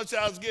how much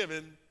I was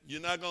giving,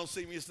 you're not going to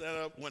see me stand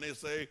up when they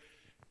say,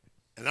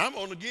 and I'm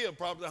going to give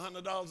probably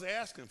 $100 they're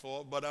asking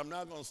for, but I'm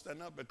not going to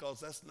stand up because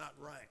that's not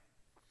right.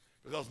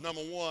 Because number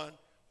one,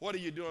 what are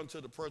you doing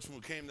to the person who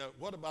came there?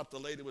 What about the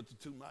lady with the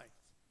 2 mites?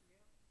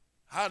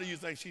 How do you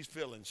think she's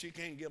feeling? She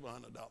can't give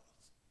 $100.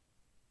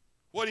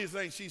 What do you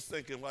think she's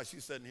thinking while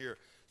she's sitting here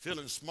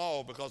feeling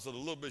small because of the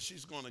little bit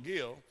she's going to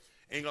give?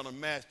 Ain't going to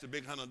match the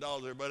big $100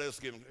 everybody else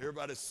giving.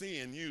 Everybody's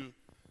seeing you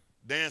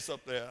dance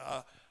up there.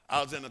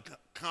 I was in a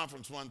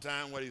conference one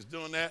time where he's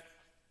doing that,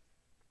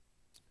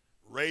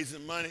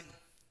 raising money.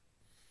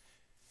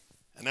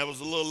 And there was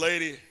a little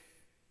lady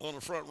on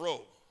the front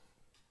row,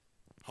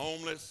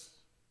 homeless,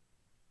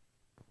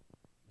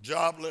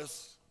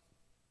 jobless,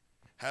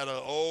 had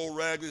an old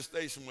raggedy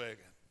station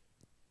wagon.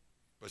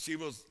 But she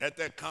was at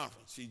that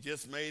conference. She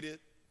just made it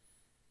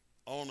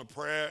on the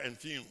prayer and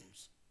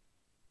fumes.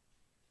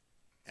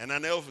 And I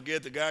never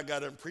forget the guy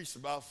got up and preached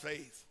about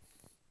faith.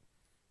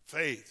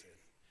 Faith.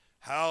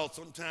 How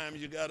sometimes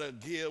you got to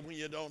give when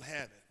you don't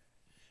have it.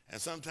 And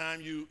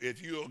sometimes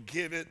if you'll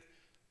give it,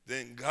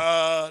 then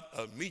God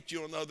will meet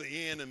you on the other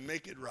end and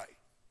make it right.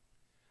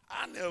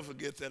 I never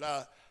forget that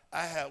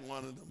I had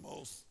one of the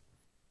most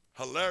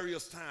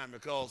hilarious times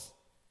because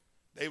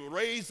they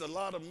raised a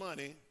lot of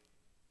money.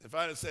 If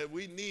I had said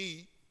we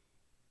need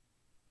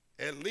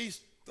at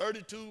least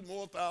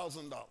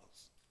 $32,000 more.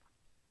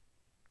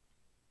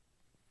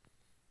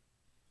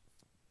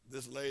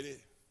 This lady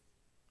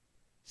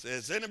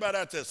says, anybody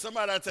out there?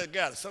 Somebody out there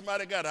got it.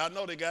 Somebody got it. I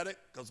know they got it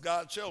because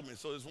God showed me.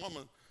 So this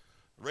woman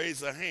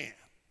raised her hand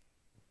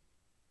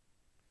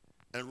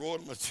and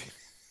wrote him a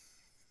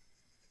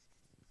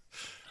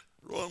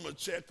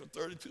check for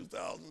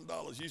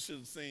 $32,000. You should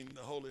have seen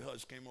the holy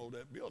hush came over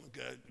that building.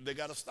 They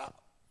got to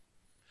stop.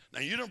 Now,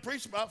 you don't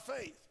preach about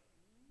faith.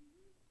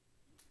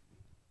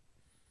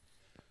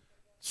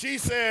 She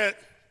said,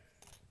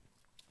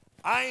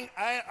 I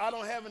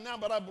don't have it now,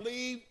 but I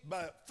believe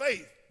by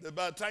faith that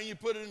by the time you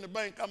put it in the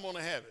bank, I'm going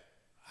to have it.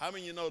 How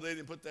many of you know they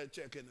didn't put that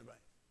check in the bank?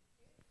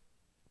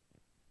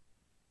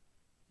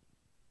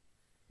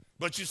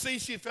 But you see,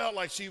 she felt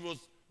like she was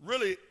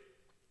really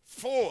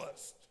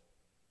forced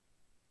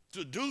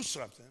to do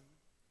something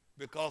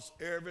because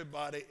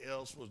everybody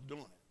else was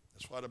doing it.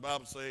 That's why the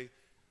Bible says,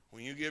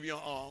 when you give your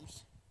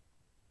alms,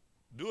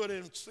 do it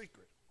in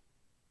secret.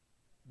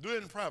 Do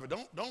it in private.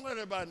 Don't let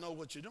everybody know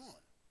what you're doing.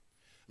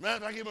 Matter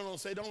of fact, even don't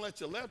say, don't let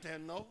your left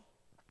hand know.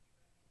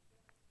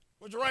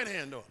 What's your right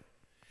hand doing?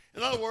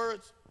 In other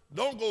words,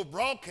 don't go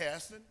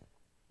broadcasting.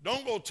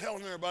 Don't go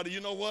telling everybody,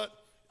 you know what?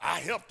 I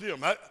helped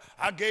them.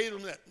 I gave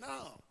them that.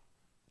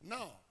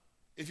 No.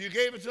 If you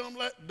gave it to them,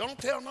 don't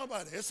tell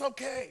nobody. It's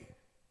okay.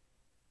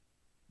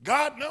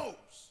 God knows.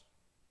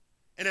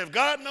 And if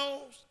God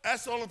knows,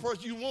 that's the only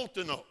person you want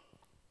to know.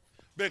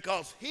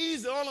 because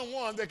he's the only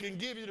one that can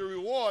give you the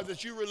reward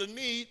that you really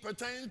need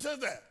pertaining to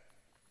that.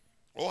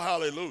 Oh,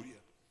 hallelujah.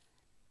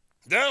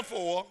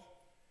 Therefore,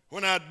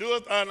 when I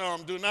doeth thine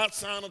arm, do not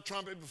sound a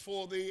trumpet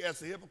before thee, as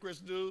the hypocrites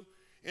do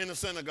in the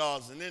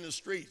synagogues and in the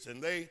streets,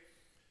 and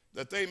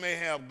that they may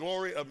have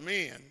glory of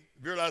men.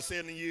 Verily I say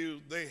unto you,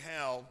 they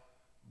have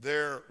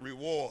their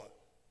reward.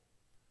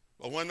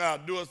 But when thou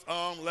doest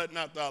arm, let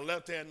not thy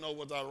left hand know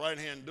what thy right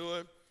hand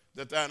doeth,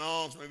 that thine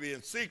alms may be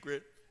in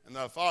secret, and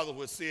thy Father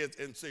which seeth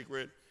in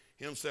secret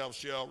himself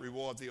shall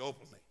reward thee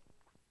openly.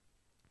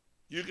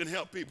 You can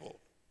help people,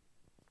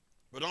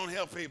 but don't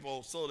help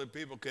people so that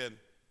people can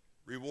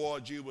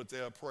reward you with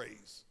their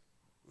praise.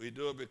 We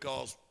do it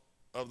because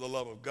of the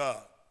love of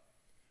God.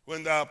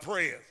 When thou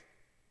prayest,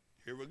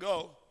 here we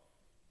go,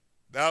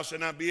 thou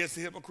shalt not be as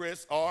the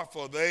hypocrites are,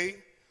 for they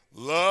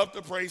love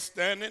to pray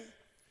standing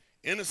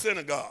in the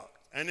synagogue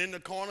and in the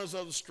corners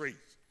of the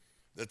streets,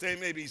 that they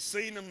may be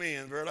seen of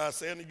men. Verily I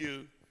say unto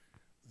you,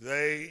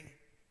 they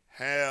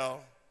have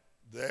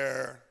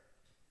their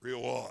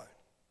reward.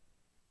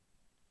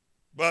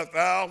 But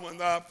thou, when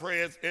thou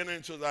prayest, enter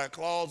into thy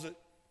closet.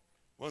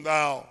 When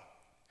thou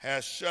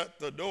hast shut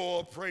the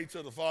door, pray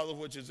to the Father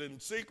which is in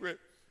secret.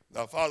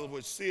 Thy Father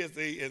which seeth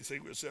thee in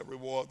secret shall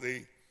reward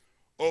thee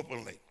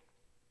openly.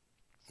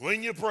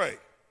 When you pray,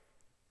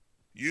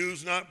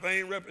 use not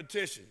vain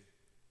repetition,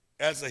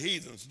 as the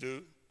heathens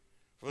do,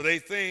 for they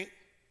think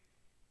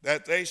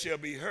that they shall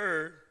be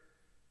heard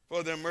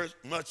for their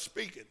much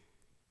speaking.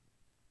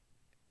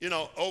 You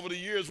know, over the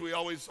years we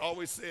always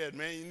said,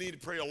 man, you need to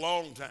pray a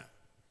long time.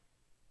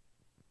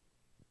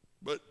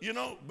 But, you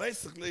know,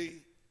 basically,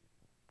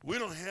 we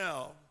don't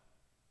have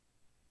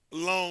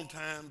long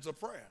times of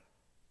prayer.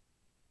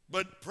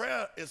 But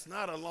prayer is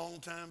not a long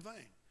time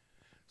thing.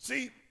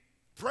 See,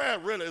 prayer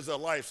really is a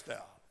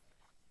lifestyle.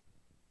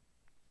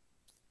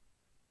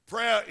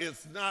 Prayer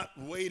is not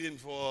waiting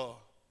for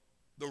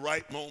the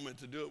right moment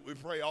to do it. We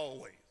pray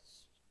always.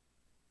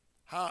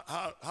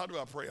 How do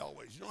I pray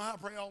always? You know how I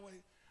pray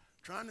always?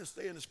 Trying to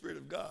stay in the Spirit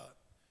of God.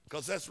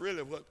 Because that's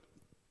really what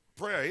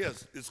prayer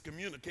is. It's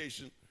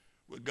communication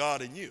with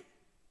God and you.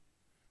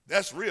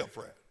 That's real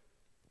prayer.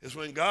 It's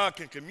when God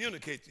can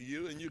communicate to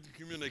you and you can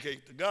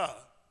communicate to God.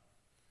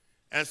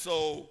 And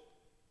so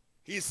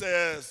he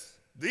says,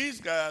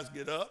 these guys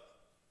get up.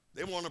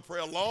 They want to pray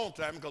a long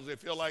time because they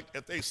feel like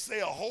if they say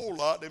a whole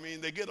lot, they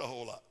mean they get a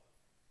whole lot.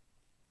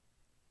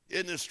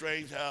 Isn't it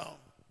strange how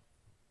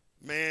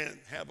man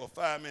have a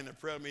 5-minute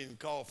prayer meeting,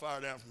 call fire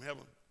down from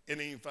heaven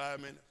in even 5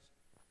 minutes?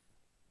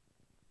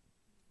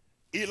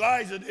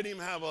 Elijah didn't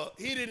even have a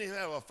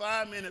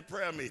 5-minute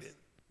prayer meeting.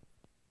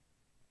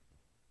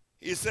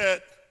 He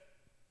said,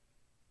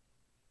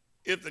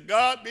 if the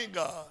God be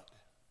God,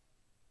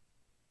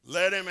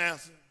 let him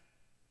answer.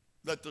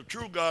 Let the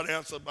true God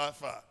answer by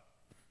fire.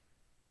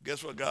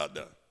 Guess what God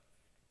done?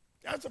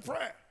 That's a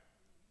prayer.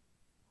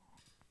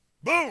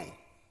 Boom.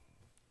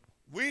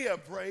 We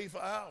have prayed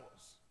for hours.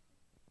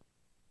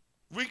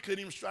 We couldn't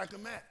even strike a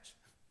match.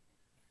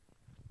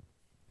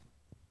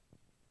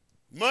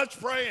 Much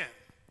praying,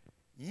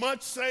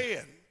 much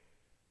saying,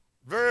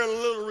 very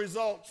little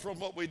results from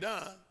what we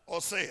done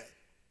or said.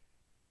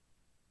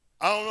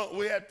 I don't know,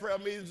 we had prayer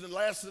meetings that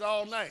lasted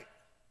all night.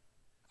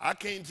 I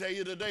can't tell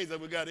you today that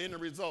we got any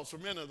results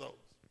from any of those.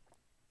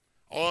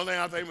 Only thing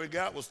I think we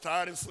got was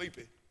tired and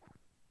sleepy.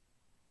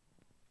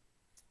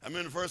 I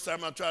remember the first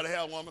time I tried to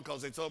have one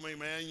because they told me,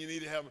 man, you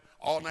need to have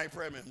all-night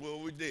prayer meeting. Well,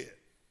 we did.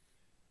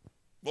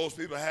 Most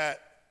people had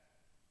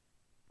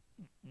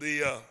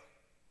the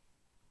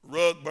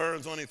rug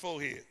burns on their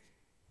forehead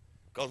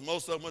because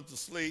most of them went to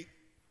sleep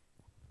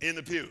in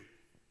the pew.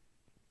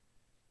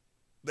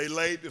 They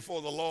laid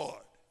before the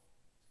Lord.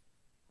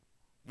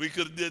 We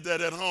could have did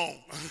that at home.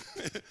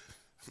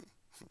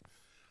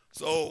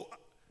 So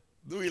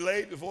we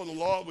laid before the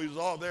Lord. We was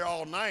all there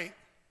all night.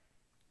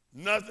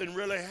 Nothing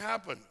really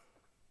happened.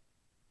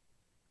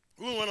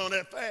 We went on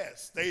that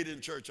fast, stayed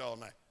in church all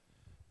night.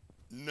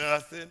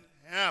 Nothing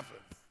happened.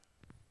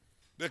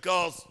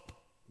 Because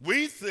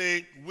we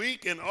think we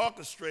can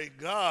orchestrate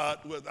God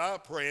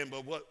without praying,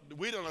 but what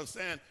we don't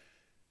understand,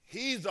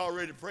 he's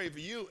already prayed for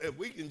you. If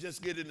we can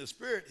just get in the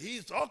Spirit,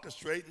 he's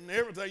orchestrating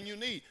everything you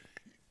need.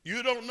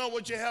 You don't know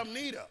what you have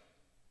need of.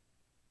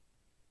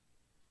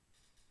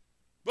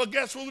 But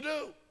guess who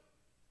do?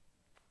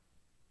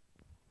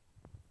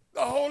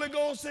 The Holy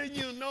Ghost in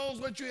you knows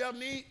what you have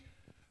need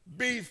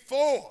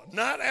before,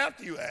 not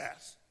after you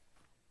ask.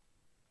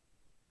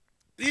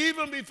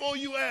 Even before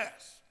you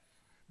ask,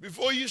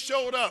 before you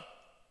showed up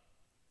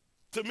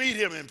to meet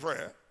him in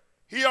prayer,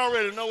 he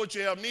already knows what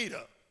you have need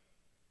of.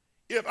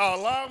 If I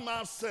allow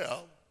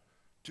myself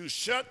to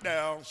shut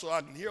down so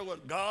I can hear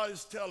what God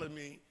is telling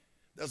me,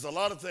 there's a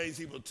lot of things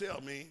he will tell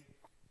me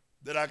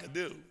that I could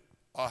do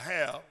or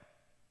have,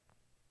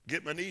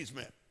 get my needs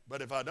met.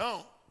 But if I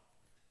don't,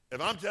 if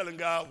I'm telling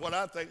God what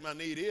I think my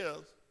need is,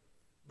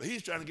 but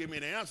he's trying to give me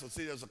the answer,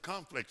 see, there's a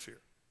conflict here.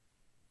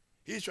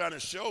 He's trying to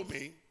show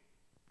me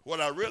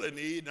what I really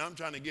need, and I'm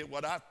trying to get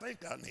what I think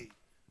I need.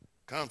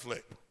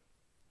 Conflict.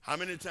 How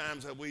many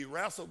times have we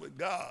wrestled with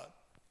God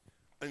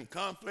in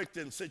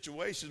conflicting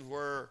situations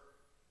where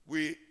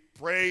we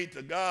prayed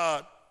to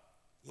God,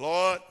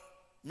 Lord,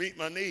 meet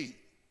my need.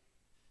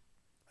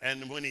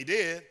 And when he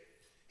did,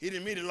 he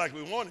didn't meet it like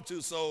we wanted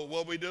to, so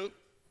what we do?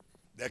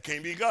 That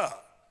can't be God.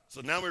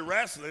 So now we're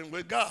wrestling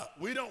with God.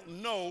 We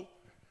don't know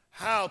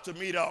how to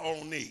meet our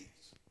own needs,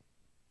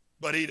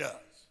 but he does.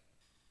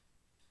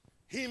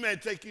 He may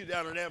take you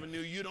down an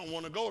avenue you don't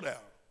want to go down,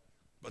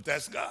 but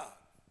that's God.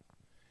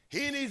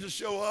 He needs to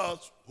show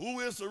us who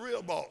is the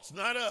real boss,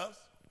 not us.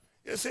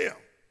 It's him.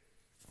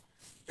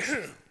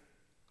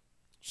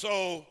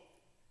 So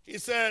he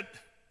said,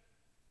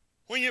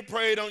 when you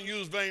pray, don't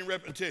use vain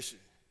repetition.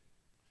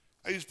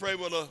 I used to pray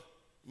with a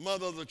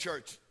mother of the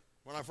church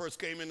when I first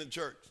came into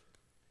church.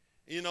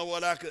 You know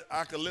what? I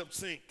could lip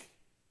sync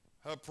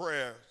her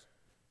prayers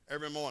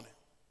every morning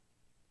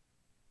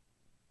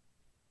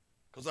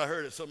because I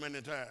heard it so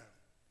many times.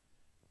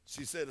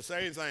 She said the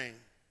same thing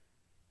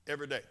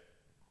every day,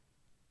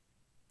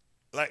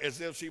 like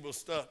as if she was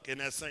stuck in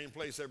that same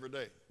place every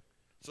day.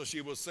 So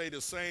she would say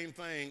the same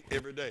thing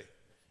every day,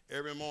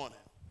 every morning.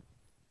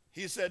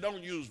 He said,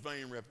 don't use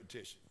vain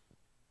repetition.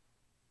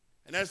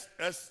 And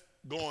that's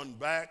going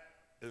back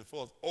and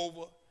forth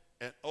over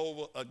and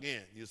over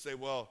again. You say,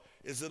 well,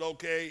 is it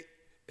okay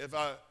if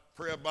I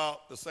pray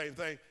about the same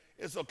thing?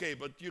 It's okay,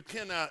 but you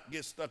cannot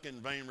get stuck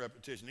in vain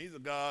repetition. He's a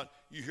God.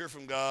 You hear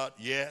from God,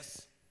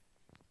 yes.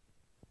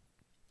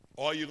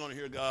 Or you're going to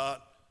hear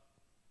God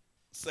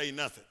say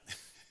nothing.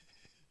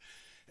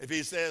 If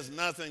he says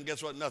nothing,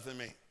 guess what nothing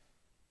means?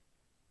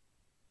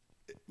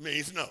 It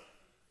means no.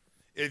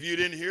 If you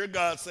didn't hear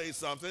God say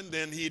something,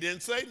 then he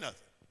didn't say nothing.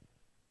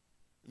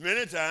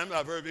 Many times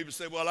I've heard people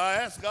say, well, I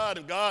asked God,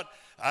 and God,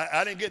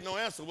 I didn't get no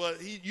answer. Well,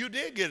 you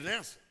did get an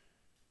answer.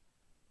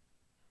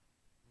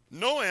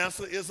 No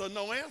answer is a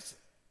no answer.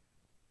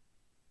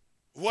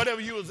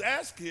 Whatever you was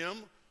asking him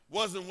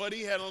wasn't what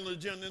he had on the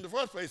agenda in the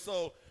first place.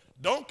 So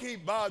don't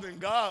keep bothering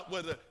God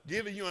with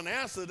giving you an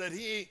answer that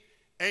he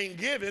ain't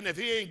giving. If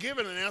he ain't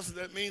giving an answer,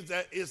 that means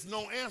that it's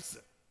no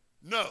answer.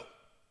 No.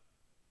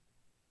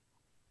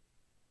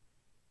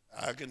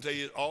 I can tell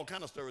you all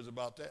kind of stories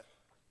about that.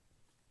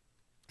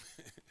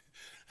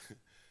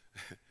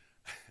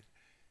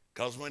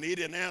 Because when he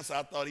didn't answer,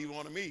 I thought he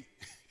wanted me.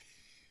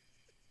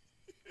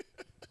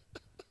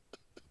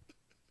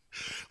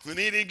 When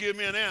he didn't give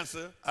me an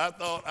answer, I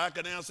thought I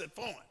could answer it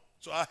for him.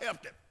 So I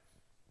helped him.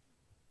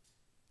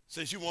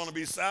 Since you want to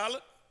be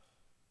silent,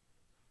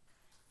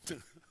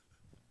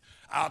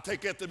 I'll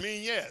take that to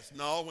mean yes.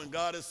 No, when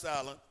God is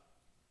silent,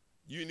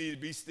 you need to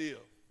be still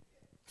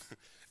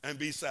and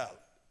be silent.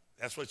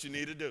 That's what you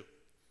need to do.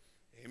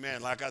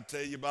 Amen. Like I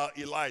tell you about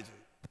Elijah.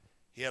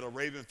 He had a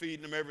raven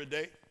feeding him every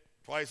day,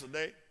 twice a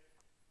day.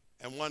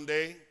 And one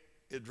day,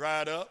 it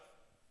dried up.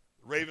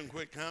 The raven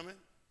quit coming.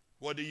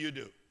 What do? You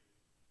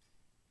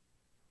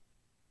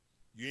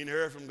ain't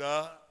heard from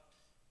God.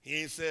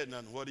 He ain't said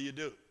nothing. What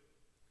do?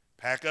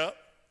 Pack up?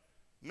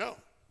 No.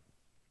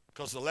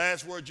 Because the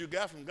last word you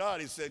got from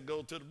God, he said,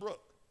 go to the brook.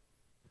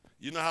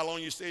 You know how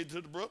long you stayed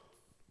to the brook?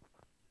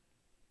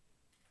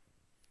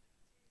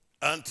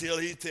 Until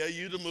he tell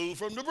you to move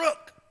from the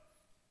brook.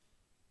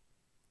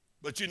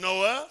 But you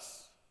know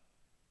us,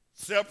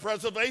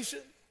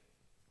 self-preservation,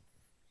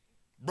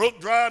 brook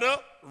dried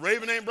up,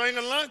 raven ain't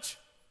bringing lunch.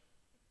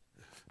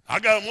 I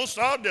got him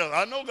starved there.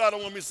 I know God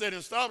don't want me sitting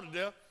and starved to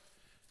death.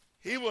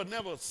 He would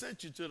never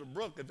sent you to the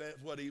brook if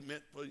that's what he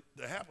meant for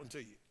to happen to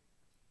you.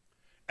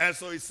 And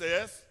so he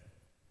says,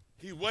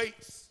 he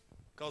waits,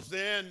 because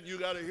then you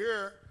got to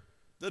hear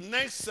the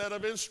next set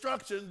of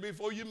instructions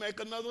before you make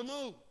another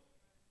move.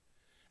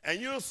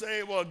 And you'll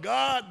say, well,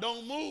 God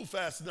don't move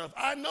fast enough.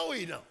 I know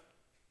he don't.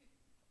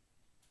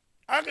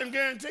 I can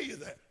guarantee you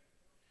that.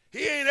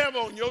 He ain't ever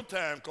on your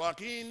time clock.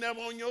 He ain't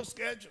never on your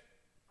schedule.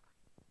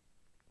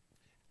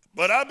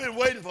 But I've been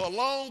waiting for a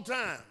long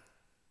time.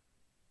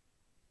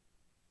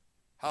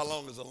 How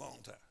long is a long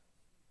time?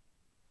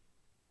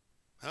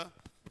 Huh?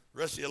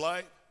 Rest of your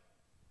life?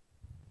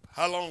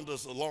 How long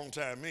does a long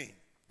time mean?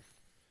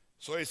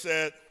 So he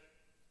said,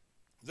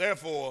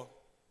 therefore,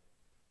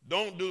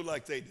 don't do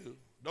like they do.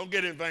 Don't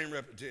get in vain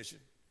repetition.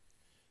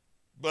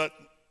 But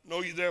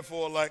know ye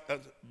therefore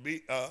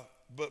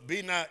but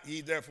be not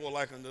ye therefore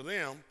like unto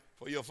them,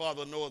 for your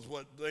Father knows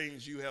what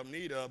things you have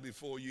need of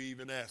before you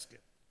even ask him.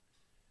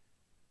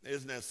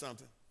 Isn't that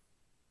something?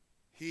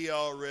 He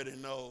already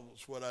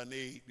knows what I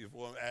need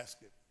before I ask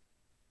him.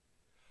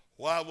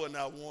 Why wouldn't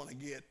I want to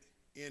get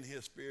in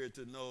his spirit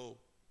to know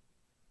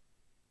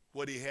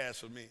what he has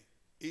for me,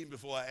 even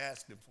before I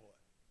ask him for it?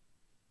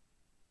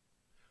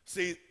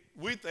 See,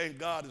 we think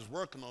God is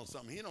working on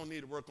something. He don't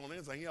need to work on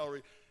anything.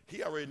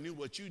 He already knew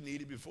what you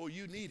needed before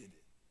you needed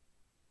it.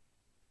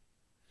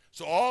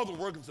 So all the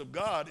workings of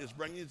God is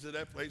bringing you to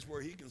that place where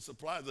he can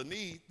supply the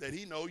need that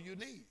he knows you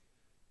need.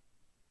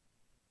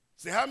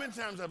 See, how many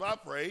times have I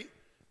prayed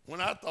when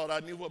I thought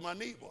I knew what my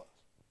need was?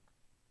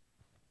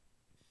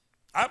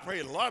 I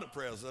prayed a lot of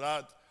prayers that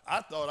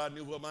I thought I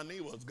knew what my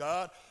need was.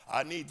 God,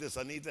 I need this,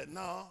 I need that.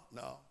 No.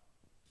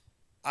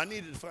 I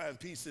needed to find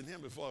peace in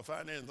him before I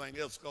find anything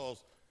else,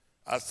 because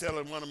I was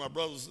telling one of my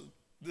brothers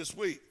this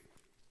week,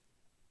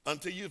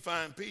 until you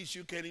find peace,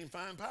 you can't even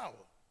find power.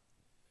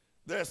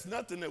 There's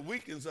nothing that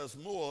weakens us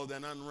more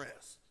than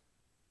unrest,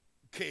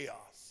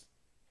 chaos.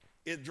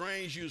 It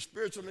drains you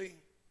spiritually,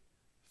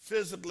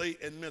 physically,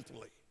 and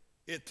mentally.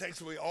 It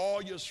takes away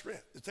all your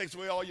strength. It takes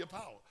away all your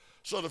power.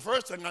 So the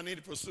first thing I need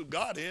to pursue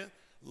God in,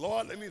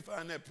 Lord, let me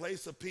find that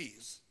place of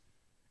peace.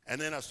 And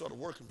then I started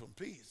working from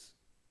peace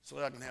so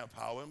that I can have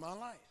power in my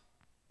life.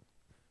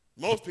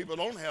 Most people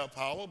don't have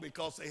power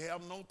because they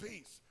have no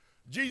peace.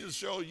 Jesus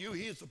showed you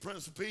he's the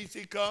Prince of Peace.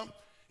 He come,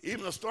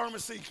 even a stormy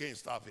sea can't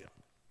stop him.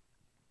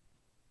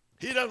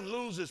 He doesn't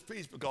lose his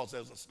peace because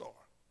there's a storm.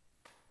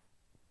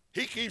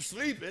 He keeps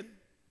sleeping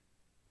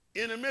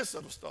in the midst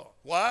of a storm.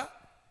 Why?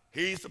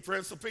 He's the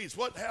Prince of Peace.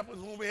 What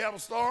happens when we have a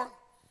storm?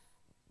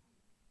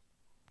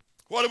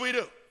 What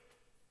do?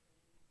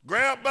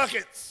 Grab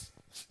buckets.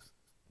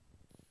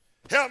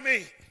 Help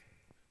me.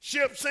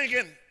 Ship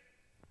sinking.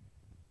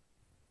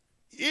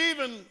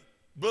 Even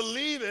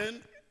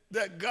believing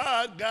that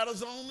God got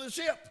us on the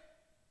ship.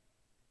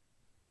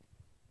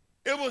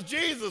 It was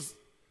Jesus'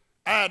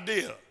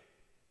 idea.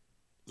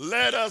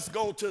 Let us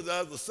go to the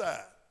other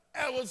side.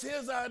 That was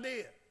his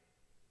idea.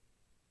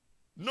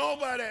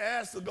 Nobody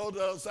asked to go to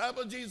the other side,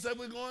 but Jesus said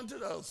we're going to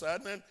the other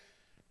side. And then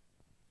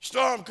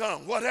storm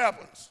comes. What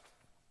happens?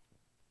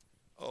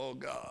 Oh,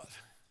 God.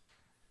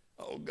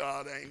 Oh,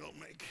 God, I ain't going to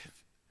make it.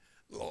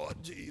 Lord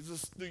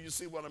Jesus, do you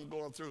see what I'm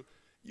going through?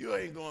 You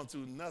ain't going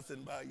through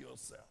nothing by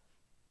yourself.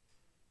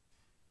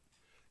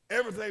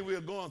 Everything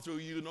we're going through,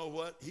 you know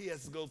what? He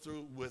has to go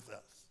through with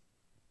us.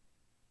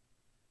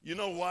 You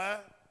know why?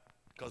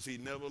 Because he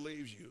never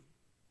leaves you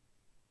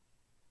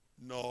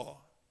nor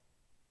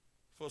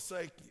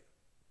forsake you.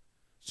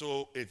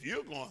 So if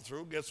you're going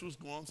through, guess who's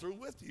going through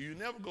with you? You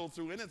never go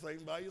through anything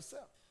by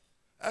yourself.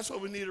 That's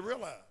what we need to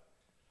realize.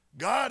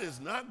 God is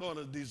not going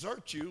to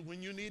desert you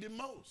when you need him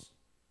most.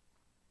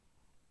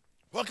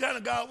 What kind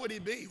of God would he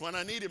be? When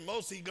I need him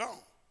most, he gone.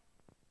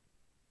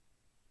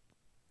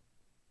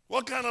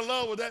 What kind of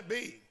love would that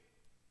be?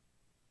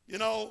 You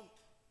know,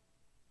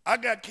 I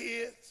got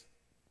kids.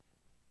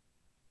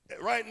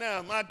 Right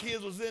now, if my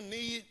kids was in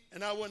need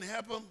and I wouldn't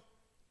help them,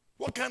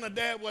 what kind of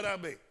dad would I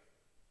be?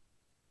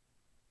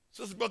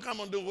 Sister Brooke, I'm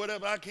going to do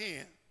whatever I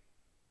can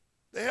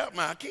to help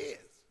my kids.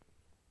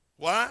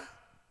 Why?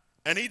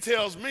 And he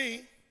tells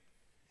me,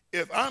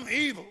 if I'm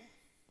evil,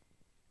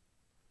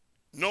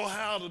 know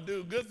how to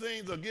do good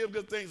things or give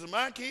good things to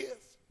my kids,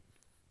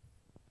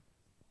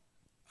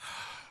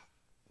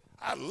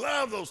 I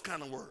love those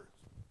kind of words.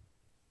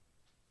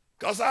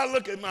 Because I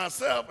look at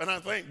myself and I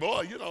think,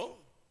 boy, you know,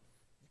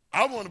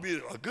 I want to be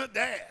a good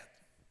dad.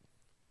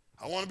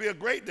 I want to be a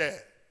great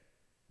dad.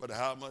 But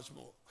how much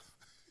more?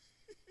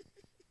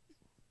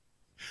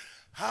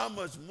 How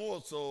much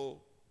more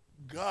so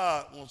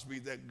God wants to be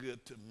that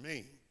good to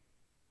me?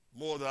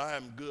 More than I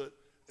am good,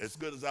 as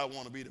good as I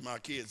want to be to my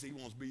kids, he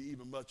wants to be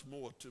even much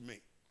more to me.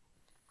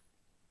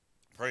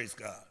 Praise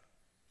God.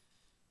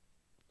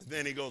 And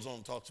then he goes on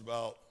and talks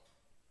about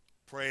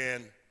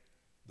praying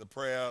the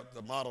prayer,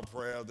 the model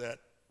prayer that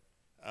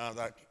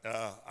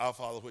our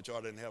Father which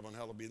art in heaven,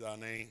 hallowed be thy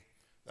name.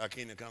 Thy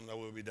kingdom come, thy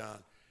will be done.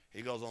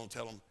 He goes on to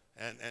tell them,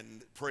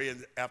 and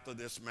praying after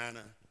this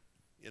manner.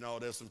 You know,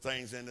 there's some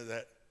things in it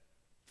that,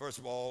 first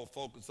of all,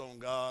 focus on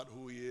God,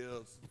 who he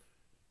is.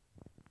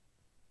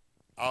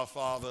 Our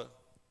Father.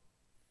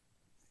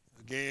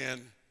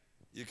 Again,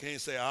 you can't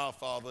say our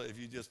Father if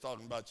you're just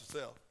talking about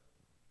yourself.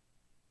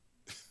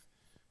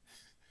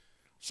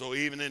 So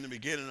even in the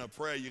beginning of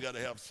prayer, you got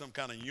to have some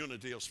kind of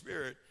unity of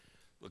spirit,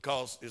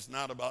 because it's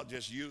not about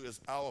just you, it's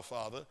our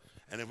Father.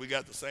 And if we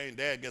got the same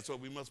dad, guess what?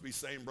 We must be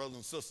same brothers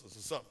and sisters or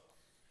something.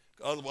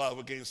 Otherwise,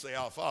 we can't say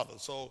our Father.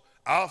 So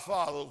our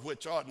Father,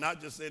 which art,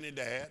 not just any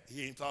dad.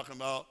 He ain't talking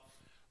about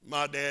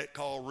my dad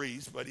called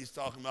Reese, but he's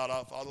talking about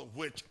our Father,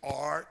 which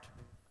art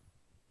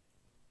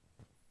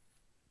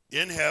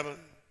in heaven,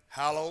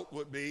 hallowed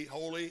would be,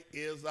 holy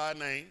is thy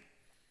name.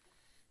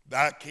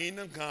 Thy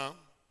kingdom come,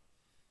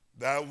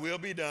 thy will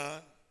be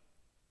done.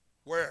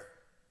 Where?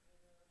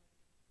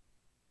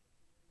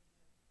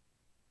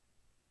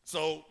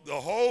 So the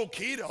whole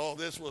key to all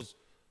this was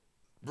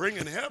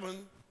bringing heaven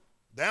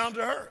down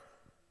to earth.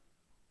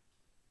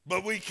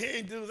 But we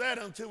can't do that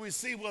until we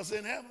see what's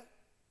in heaven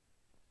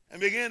and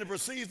begin to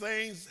perceive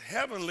things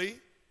heavenly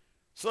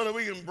so that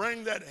we can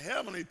bring that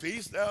heavenly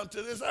peace down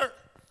to this earth.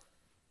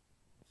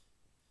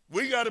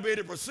 We got to be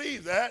able to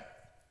perceive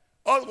that.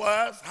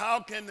 Otherwise,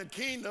 how can the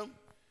kingdom,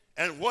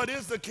 and what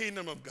is the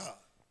kingdom of God?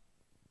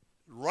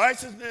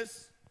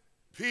 Righteousness,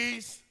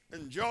 peace,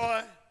 and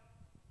joy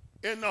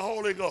in the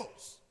Holy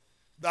Ghost.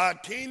 Thy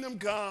kingdom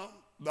come,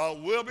 thy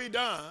will be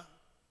done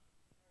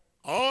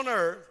on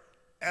earth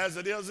as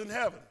it is in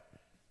heaven.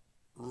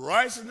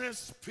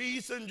 Righteousness,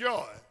 peace, and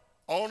joy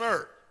on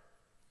earth.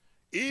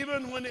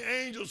 Even when the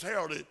angels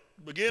heralded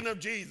the beginning of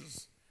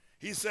Jesus,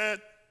 he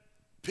said,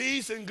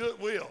 peace and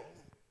goodwill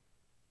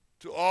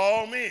to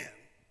all men.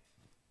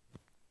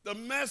 The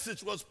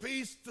message was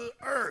peace to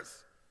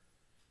earth.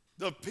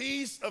 The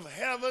peace of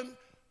heaven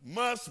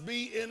must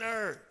be in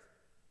earth.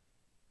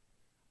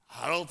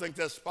 I don't think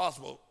that's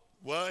possible.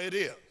 Well, it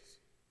is,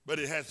 but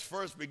it has to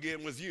first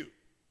begin with you.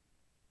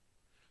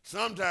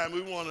 Sometimes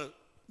we want to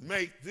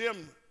make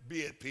them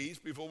be at peace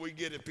before we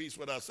get at peace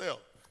with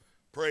ourselves.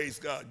 Praise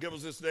God. Give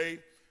us this day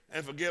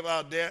and forgive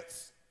our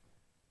debts.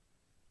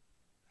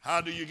 How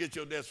do you get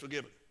your debts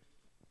forgiven?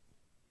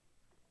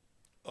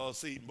 Oh,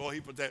 see, boy, he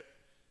put that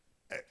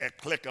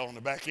clicker on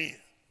the back end.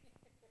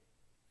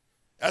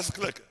 That's a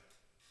clicker.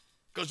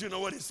 Because you know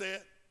what he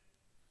said?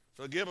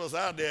 Forgive us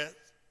our debts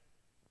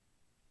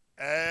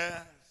as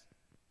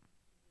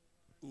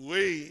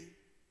we.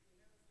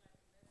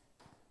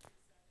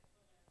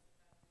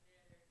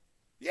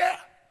 Yeah.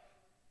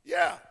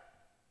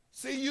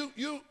 See,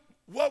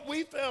 what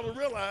we fail to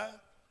realize,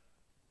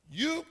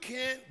 you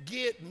can't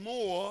get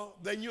more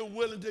than you're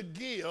willing to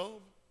give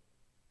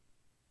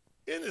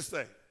in this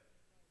thing.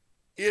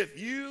 If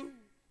you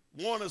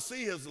want to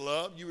see his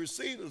love, you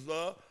receive his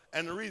love,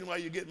 and the reason why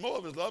you get more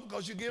of his love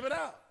because you give it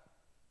out.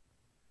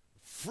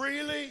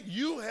 Freely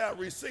you have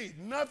received.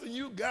 Nothing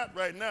you got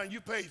right now you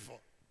paid for.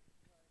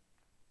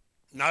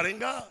 Not in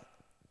God.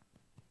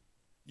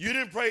 You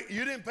didn't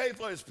pay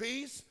for his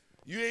peace.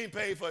 You didn't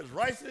pay for his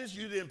righteousness.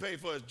 You didn't pay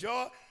for his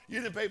joy.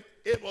 You didn't pay.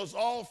 It was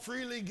all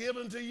freely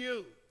given to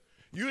you.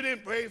 You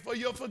didn't pay for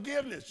your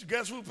forgiveness.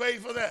 Guess who paid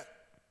for that?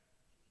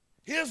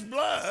 His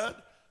blood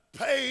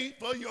paid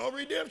for your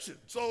redemption.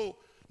 So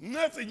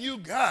nothing you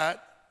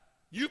got,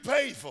 you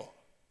paid for.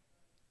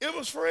 It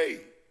was free.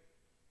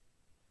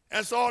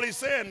 And so all he's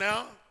saying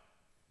now,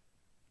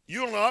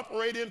 you're going to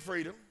operate in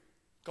freedom,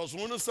 because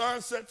when the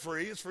Son set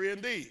free, it's free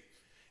indeed.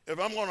 If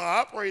I'm going to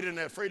operate in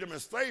that freedom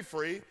and stay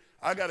free,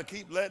 I got to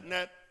keep letting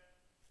that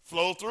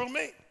flow through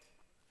me.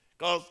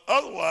 Because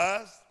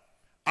otherwise,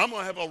 I'm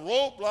going to have a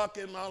roadblock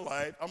in my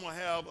life. I'm going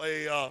to have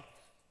a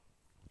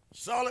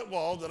solid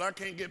wall that I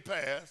can't get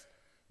past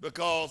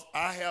because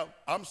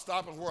I'm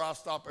stopping where I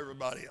stop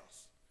everybody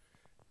else.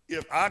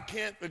 If I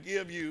can't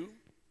forgive you,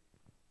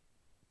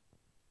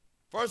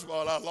 first of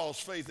all, I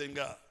lost faith in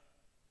God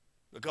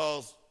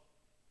because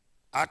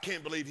I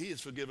can't believe he has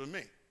forgiven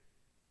me.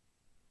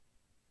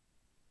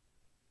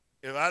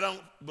 If I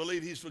don't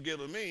believe he's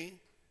forgiven me,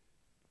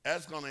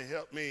 that's going to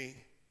help me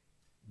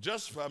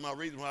justify my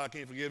reason why I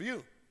can't forgive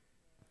you.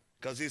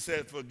 Because he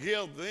said,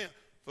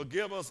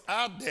 forgive us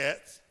our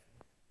debts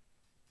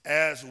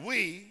as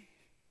we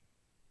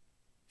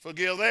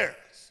forgive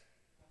theirs.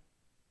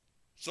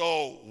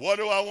 So what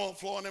do I want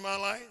flowing in my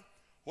life?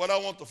 What I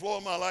want to flow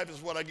in my life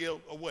is what I give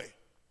away.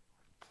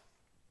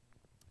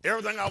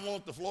 Everything I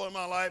want to flow in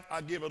my life,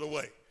 I give it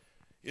away.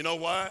 You know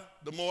why?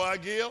 The more I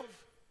give,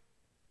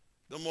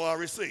 the more I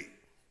receive.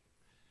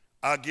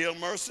 I give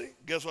mercy.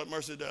 Guess what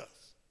mercy does?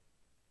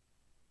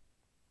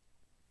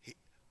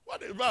 What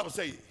did the Bible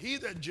say? He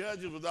that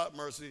judges without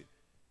mercy,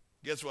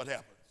 guess what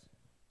happens?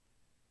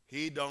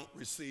 He don't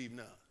receive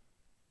none.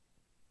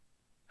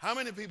 How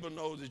many people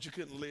know that you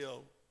couldn't live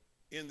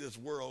in this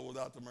world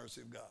without the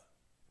mercy of God?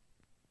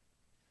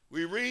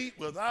 We read,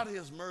 without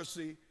his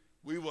mercy,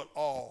 we would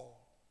all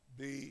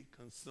be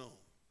consumed.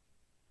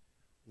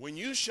 When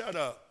you shut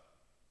up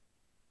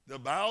the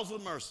bowels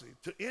of mercy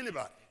to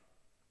anybody,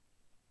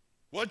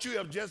 what you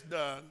have just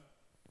done,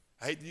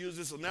 I hate to use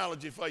this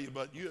analogy for you,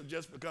 but you have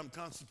just become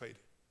constipated.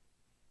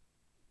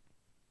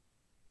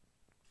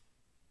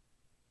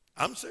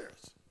 I'm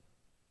serious.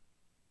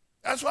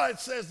 That's why it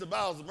says the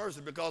bowels of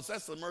mercy, because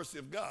that's the mercy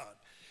of God.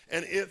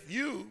 And if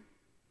you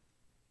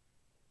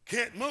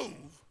can't move,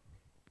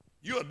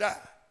 you'll die.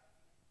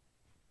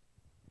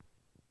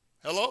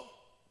 Hello?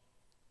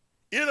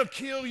 It'll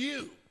kill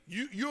you.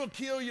 You'll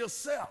kill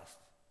yourself.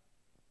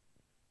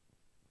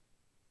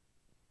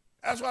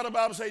 That's why the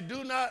Bible says,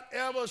 do not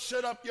ever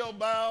shut up your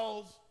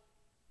bowels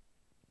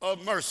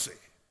of mercy.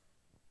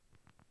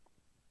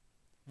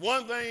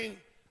 One thing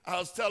I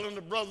was telling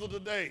the brother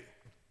today,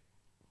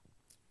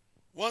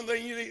 one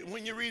thing you need,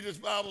 when you read this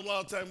Bible, a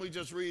lot of times we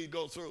just read,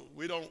 go through.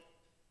 We don't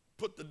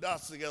put the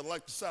dots together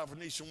like the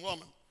Syrophoenician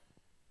woman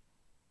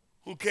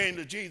who came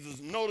to Jesus.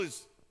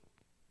 Notice,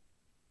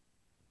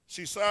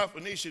 she's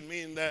Syrophoenician,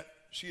 meaning that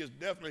she is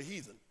definitely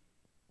heathen.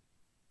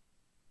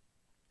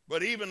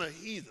 But even a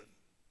heathen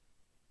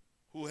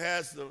who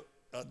has the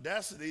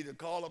audacity to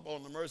call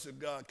upon the mercy of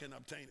God can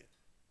obtain it.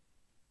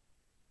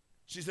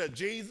 She said,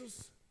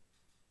 Jesus,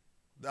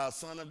 thou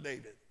son of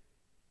David.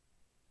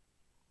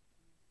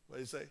 What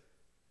did he say?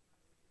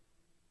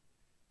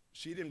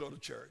 She didn't go to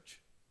church.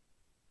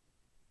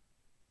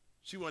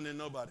 She wasn't in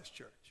nobody's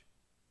church.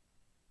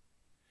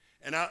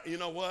 And you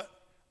know what?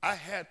 I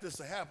had this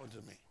to happen to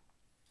me.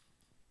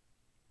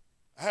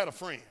 I had a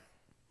friend.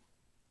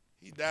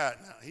 He died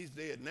now. He's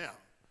dead now.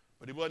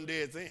 But he wasn't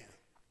dead then.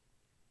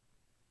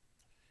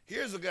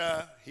 Here's a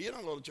guy, he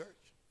don't go to church.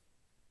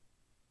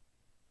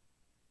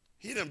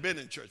 He done been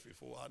in church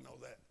before, I know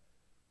that.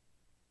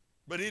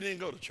 But he didn't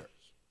go to church.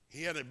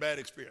 He had a bad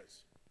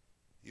experience.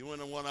 He went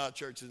to one of our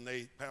churches and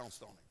they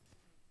pounced on him.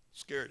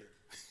 Scared him.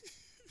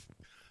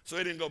 So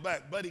he didn't go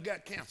back, but he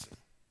got cancer.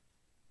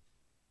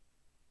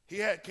 He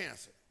had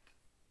cancer.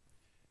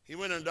 He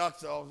went in the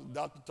doctor's office, the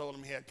doctor told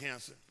him he had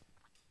cancer.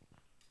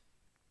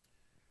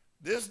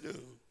 This dude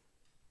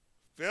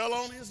fell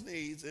on his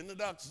knees in the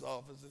doctor's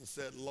office and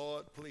said,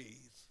 Lord,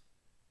 please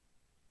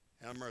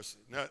have mercy.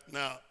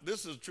 Now,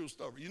 this is a true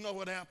story. You know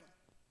what happened?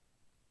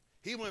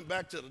 He went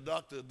back to the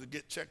doctor to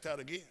get checked out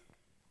again,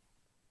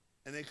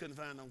 and they couldn't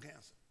find no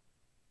cancer.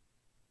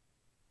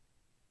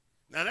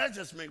 Now, that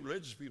just makes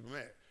religious people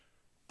mad.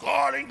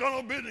 God ain't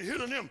got no business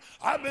healing him.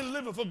 I've been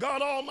living for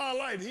God all my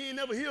life. He ain't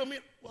never healed me.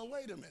 Well,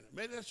 wait a minute.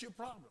 Maybe that's your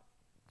problem.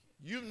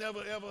 You've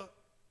never, ever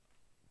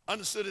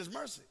understood his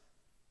mercy.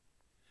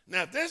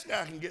 Now, if this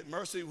guy can get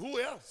mercy, who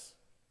else?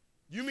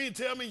 You mean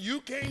tell me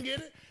you can't get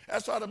it?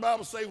 That's why the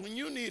Bible says when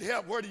you need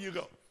help, where do you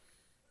go?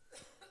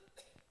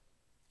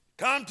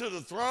 Come to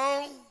the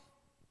throne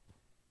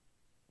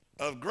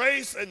of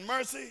grace and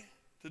mercy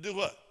to do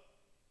what?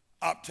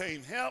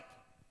 Obtain help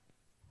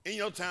in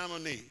your time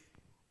of need.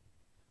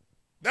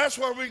 That's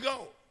where we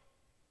go.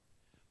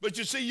 But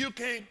you see, you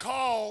can't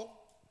call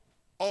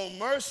on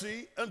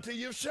mercy until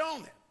you've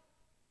shown it.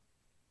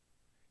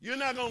 You're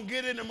not going to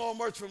get any more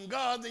mercy from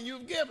God than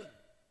you've given.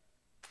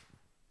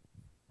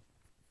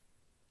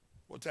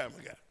 What time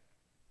we got?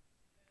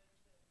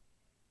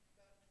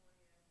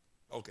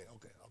 Okay.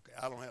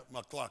 I don't have,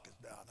 my clock is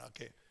down. I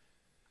can't.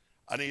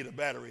 I need a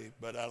battery,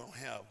 but I don't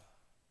have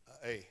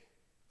a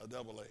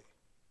double A.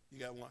 You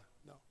got one?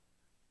 No.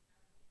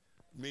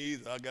 Me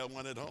either. I got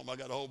one at home. I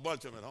got a whole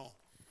bunch of them at home.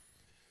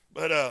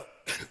 But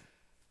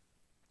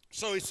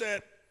so he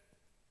said,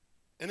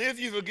 and if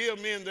you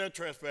forgive men their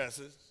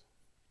trespasses,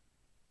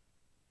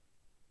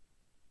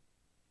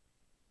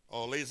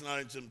 or lead us not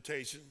into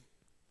temptation,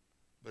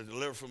 but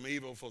deliver from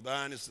evil, for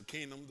thine is the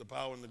kingdom, the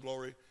power, and the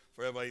glory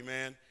forever,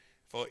 amen.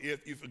 For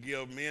if you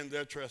forgive men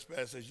their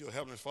trespasses, your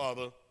heavenly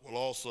Father will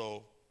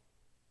also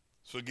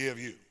forgive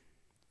you.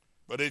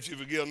 But if you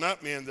forgive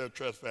not men their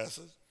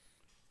trespasses,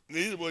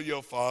 neither will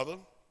your Father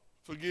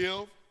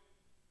forgive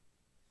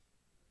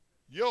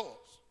yours.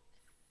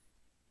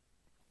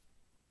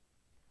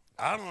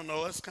 I don't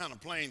know, that's kind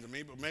of plain to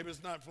me, but maybe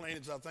it's not plain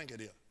as I think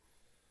it is.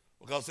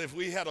 Because if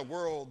we had a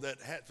world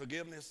that had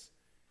forgiveness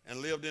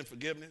and lived in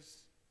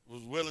forgiveness,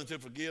 was willing to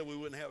forgive, we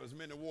wouldn't have as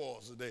many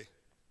wars today.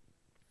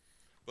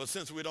 But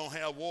since we don't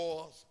have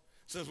wars,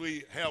 since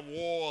we have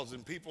wars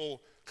and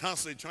people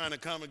constantly trying to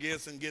come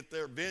against and get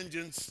their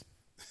vengeance,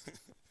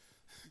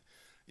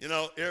 you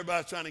know,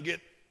 everybody's trying to get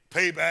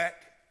payback,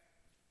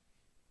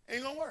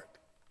 ain't gonna work.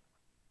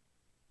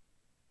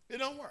 It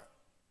don't work.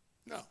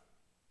 No.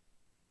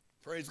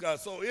 Praise God.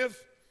 So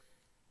if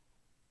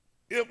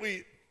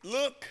we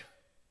look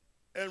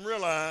and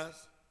realize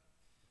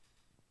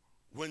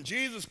when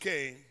Jesus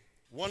came,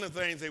 one of the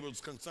things he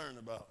was concerned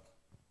about,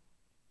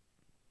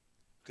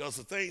 because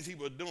the things he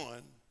was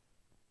doing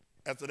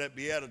after that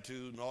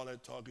beatitude and all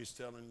that talk, he's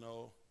telling,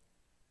 no,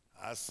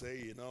 I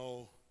say, you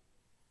know,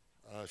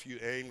 if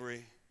you're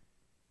angry,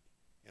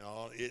 you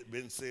know, it's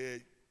been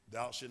said,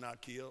 thou shalt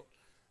not kill.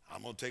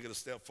 I'm going to take it a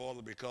step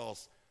further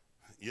because,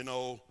 you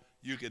know,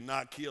 you can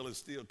not kill and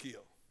still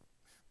kill.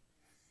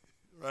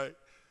 Right?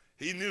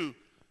 He knew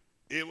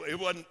it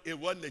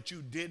wasn't that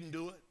you didn't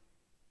do it.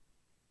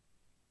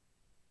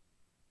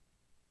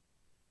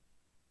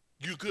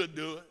 You could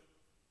do it.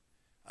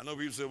 I know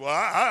people say, well,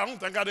 I don't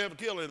think I'd ever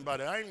kill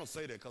anybody. I ain't going to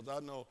say that because I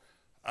know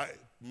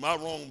my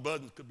wrong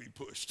buttons could be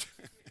pushed.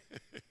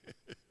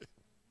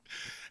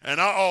 And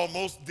I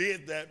almost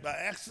did that by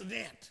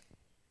accident.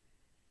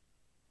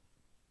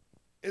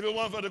 If it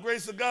weren't for the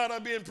grace of God,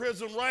 I'd be in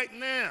prison right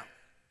now.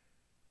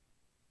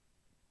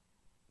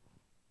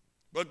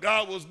 But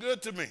God was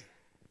good to me.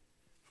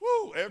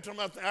 Whew, every time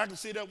I can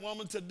see that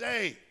woman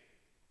today.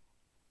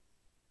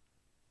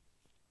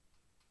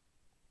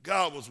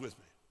 God was with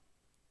me.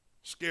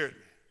 Scared me.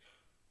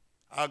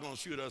 I was going to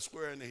shoot her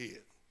square in the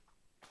head.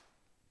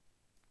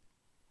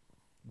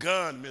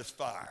 Gun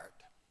misfired.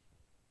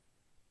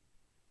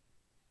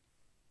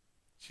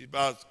 She's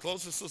about as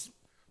close as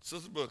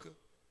Sister Booker.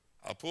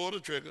 I pulled the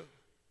trigger,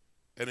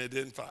 and it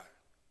didn't fire.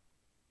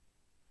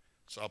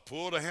 So I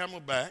pulled the hammer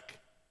back,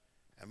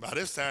 and by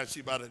this time, she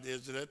about at the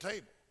edge of that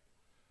table.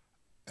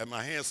 And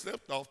my hand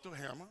slipped off the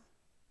hammer,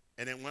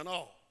 and it went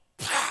off.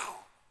 Pow!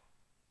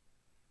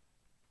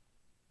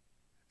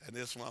 And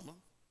this woman,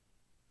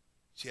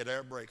 she had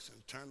air brakes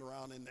and turned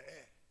around in the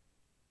air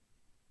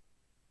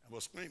and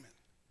was screaming.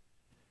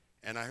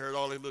 And I heard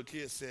all these little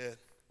kids said,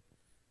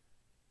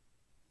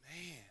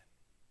 man,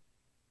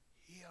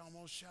 he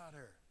almost shot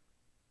her.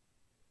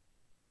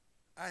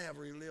 I have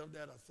relived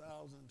that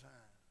 1,000 times,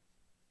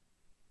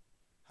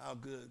 how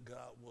good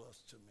God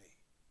was to me.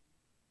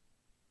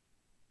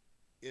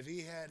 If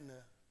he hadn't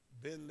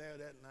been there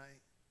that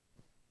night,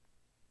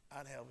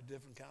 I'd have a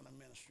different kind of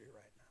ministry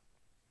right now.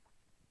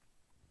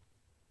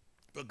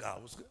 But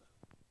God was good.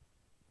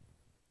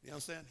 You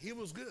understand? He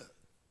was good.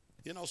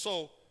 You know,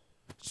 so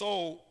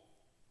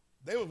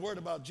they were worried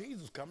about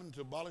Jesus coming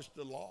to abolish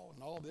the law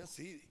and all this.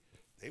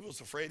 They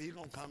was afraid he's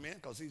going to come in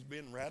because he's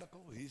being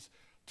radical. He's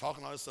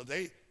talking all this stuff.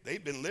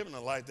 They've been living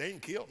a life. They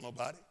ain't killed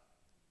nobody.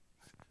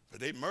 But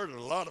they murdered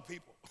a lot of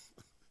people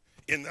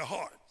in their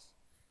hearts.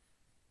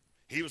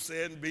 He was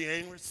saying, be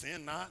angry,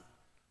 sin not.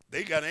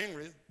 They got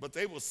angry, but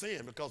they were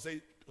sin because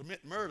they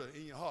commit murder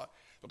in your heart.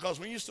 Because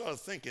when you start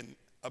thinking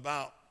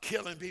about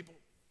killing people,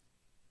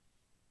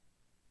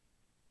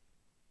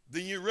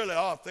 then you really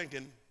are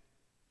thinking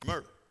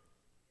murder.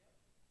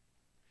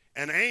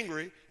 And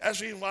angry, that's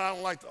the reason why I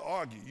don't like to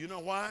argue. You know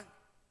why?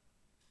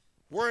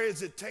 Where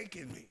is it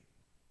taking me?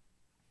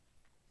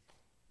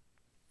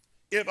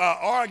 If I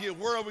argue,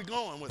 where are we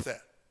going with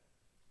that?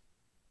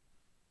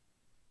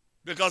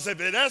 Because if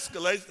it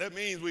escalates, that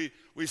means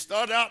we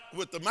start out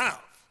with the mouth.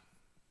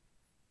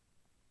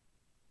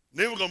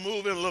 Then we're going to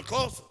move in a little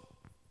closer.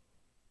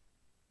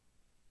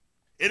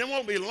 And it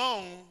won't be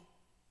long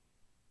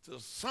to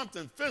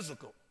something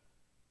physical.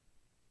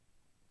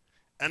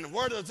 And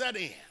where does that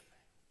end?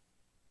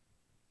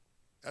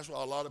 That's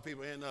why a lot of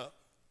people end up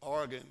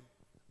arguing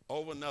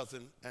over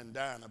nothing and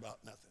dying about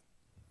nothing.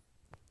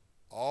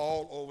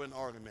 All over an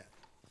argument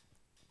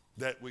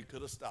that we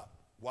could have stopped.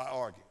 Why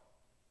argue?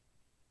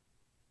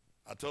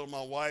 I told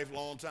my wife a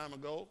long time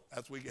ago,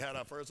 after we had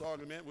our first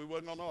argument, we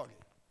wasn't going to argue.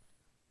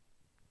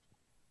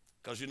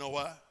 Because you know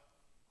why?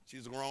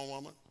 She's a grown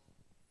woman.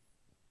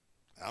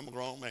 I'm a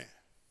grown man.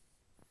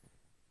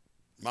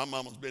 My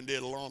mama's been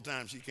dead a long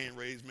time. She can't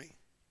raise me.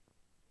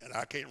 And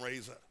I can't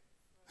raise her.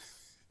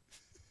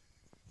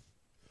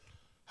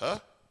 Huh?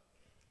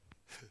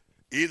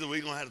 Either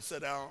we're going to have to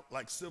sit down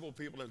like civil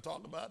people and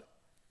talk about it,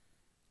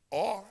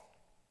 or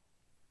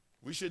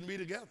we shouldn't be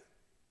together.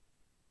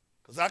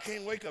 Because I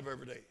can't wake up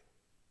every day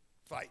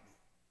fighting,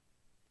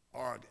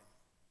 arguing,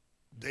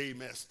 day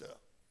messed up.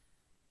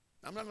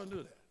 I'm not going to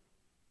do that.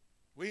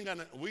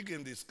 We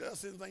can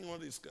discuss anything we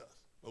want to discuss,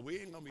 but we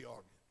ain't going to be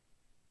arguing.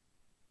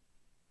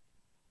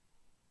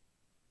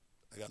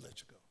 I got to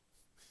let you go.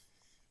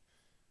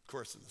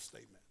 Cursing the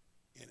statement,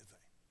 anything.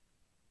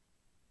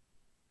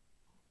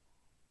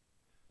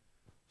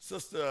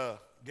 Sister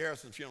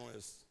Garrison's funeral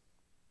is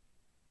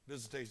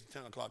visitation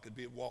 10 o'clock. It'd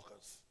be at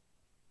Walker's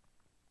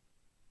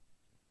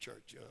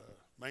Church,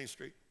 Main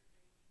Street.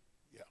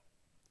 Yeah.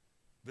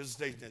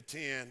 Visitation at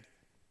 10.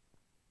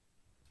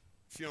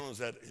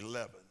 Funeral's at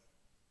 11.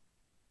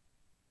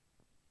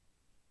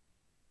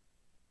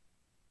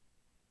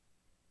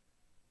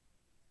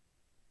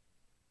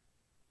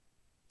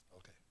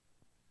 Okay.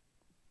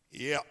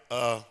 Yeah.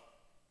 I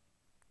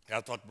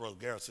talked to Brother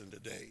Garrison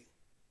today.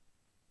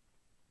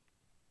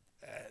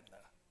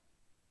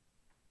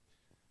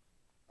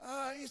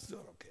 And he's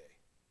doing okay.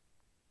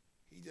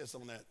 He just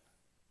on that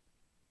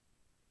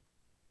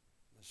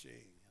machine,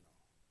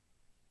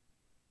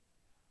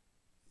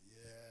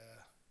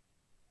 Yeah.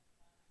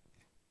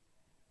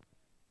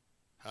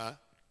 Huh?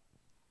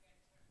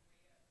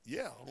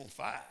 Yeah, on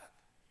 5. I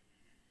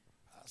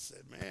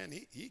said, man,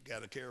 he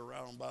got to carry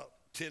around about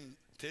 10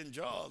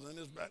 jars in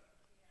his back.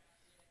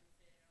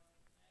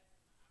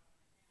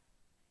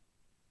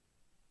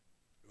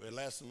 Well, it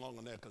lasted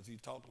longer than that because he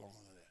talked longer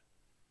than that.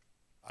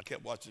 I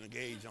kept watching the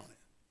gauge on it.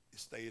 It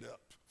stayed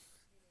up.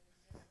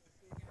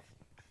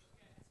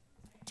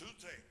 2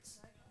 tapes.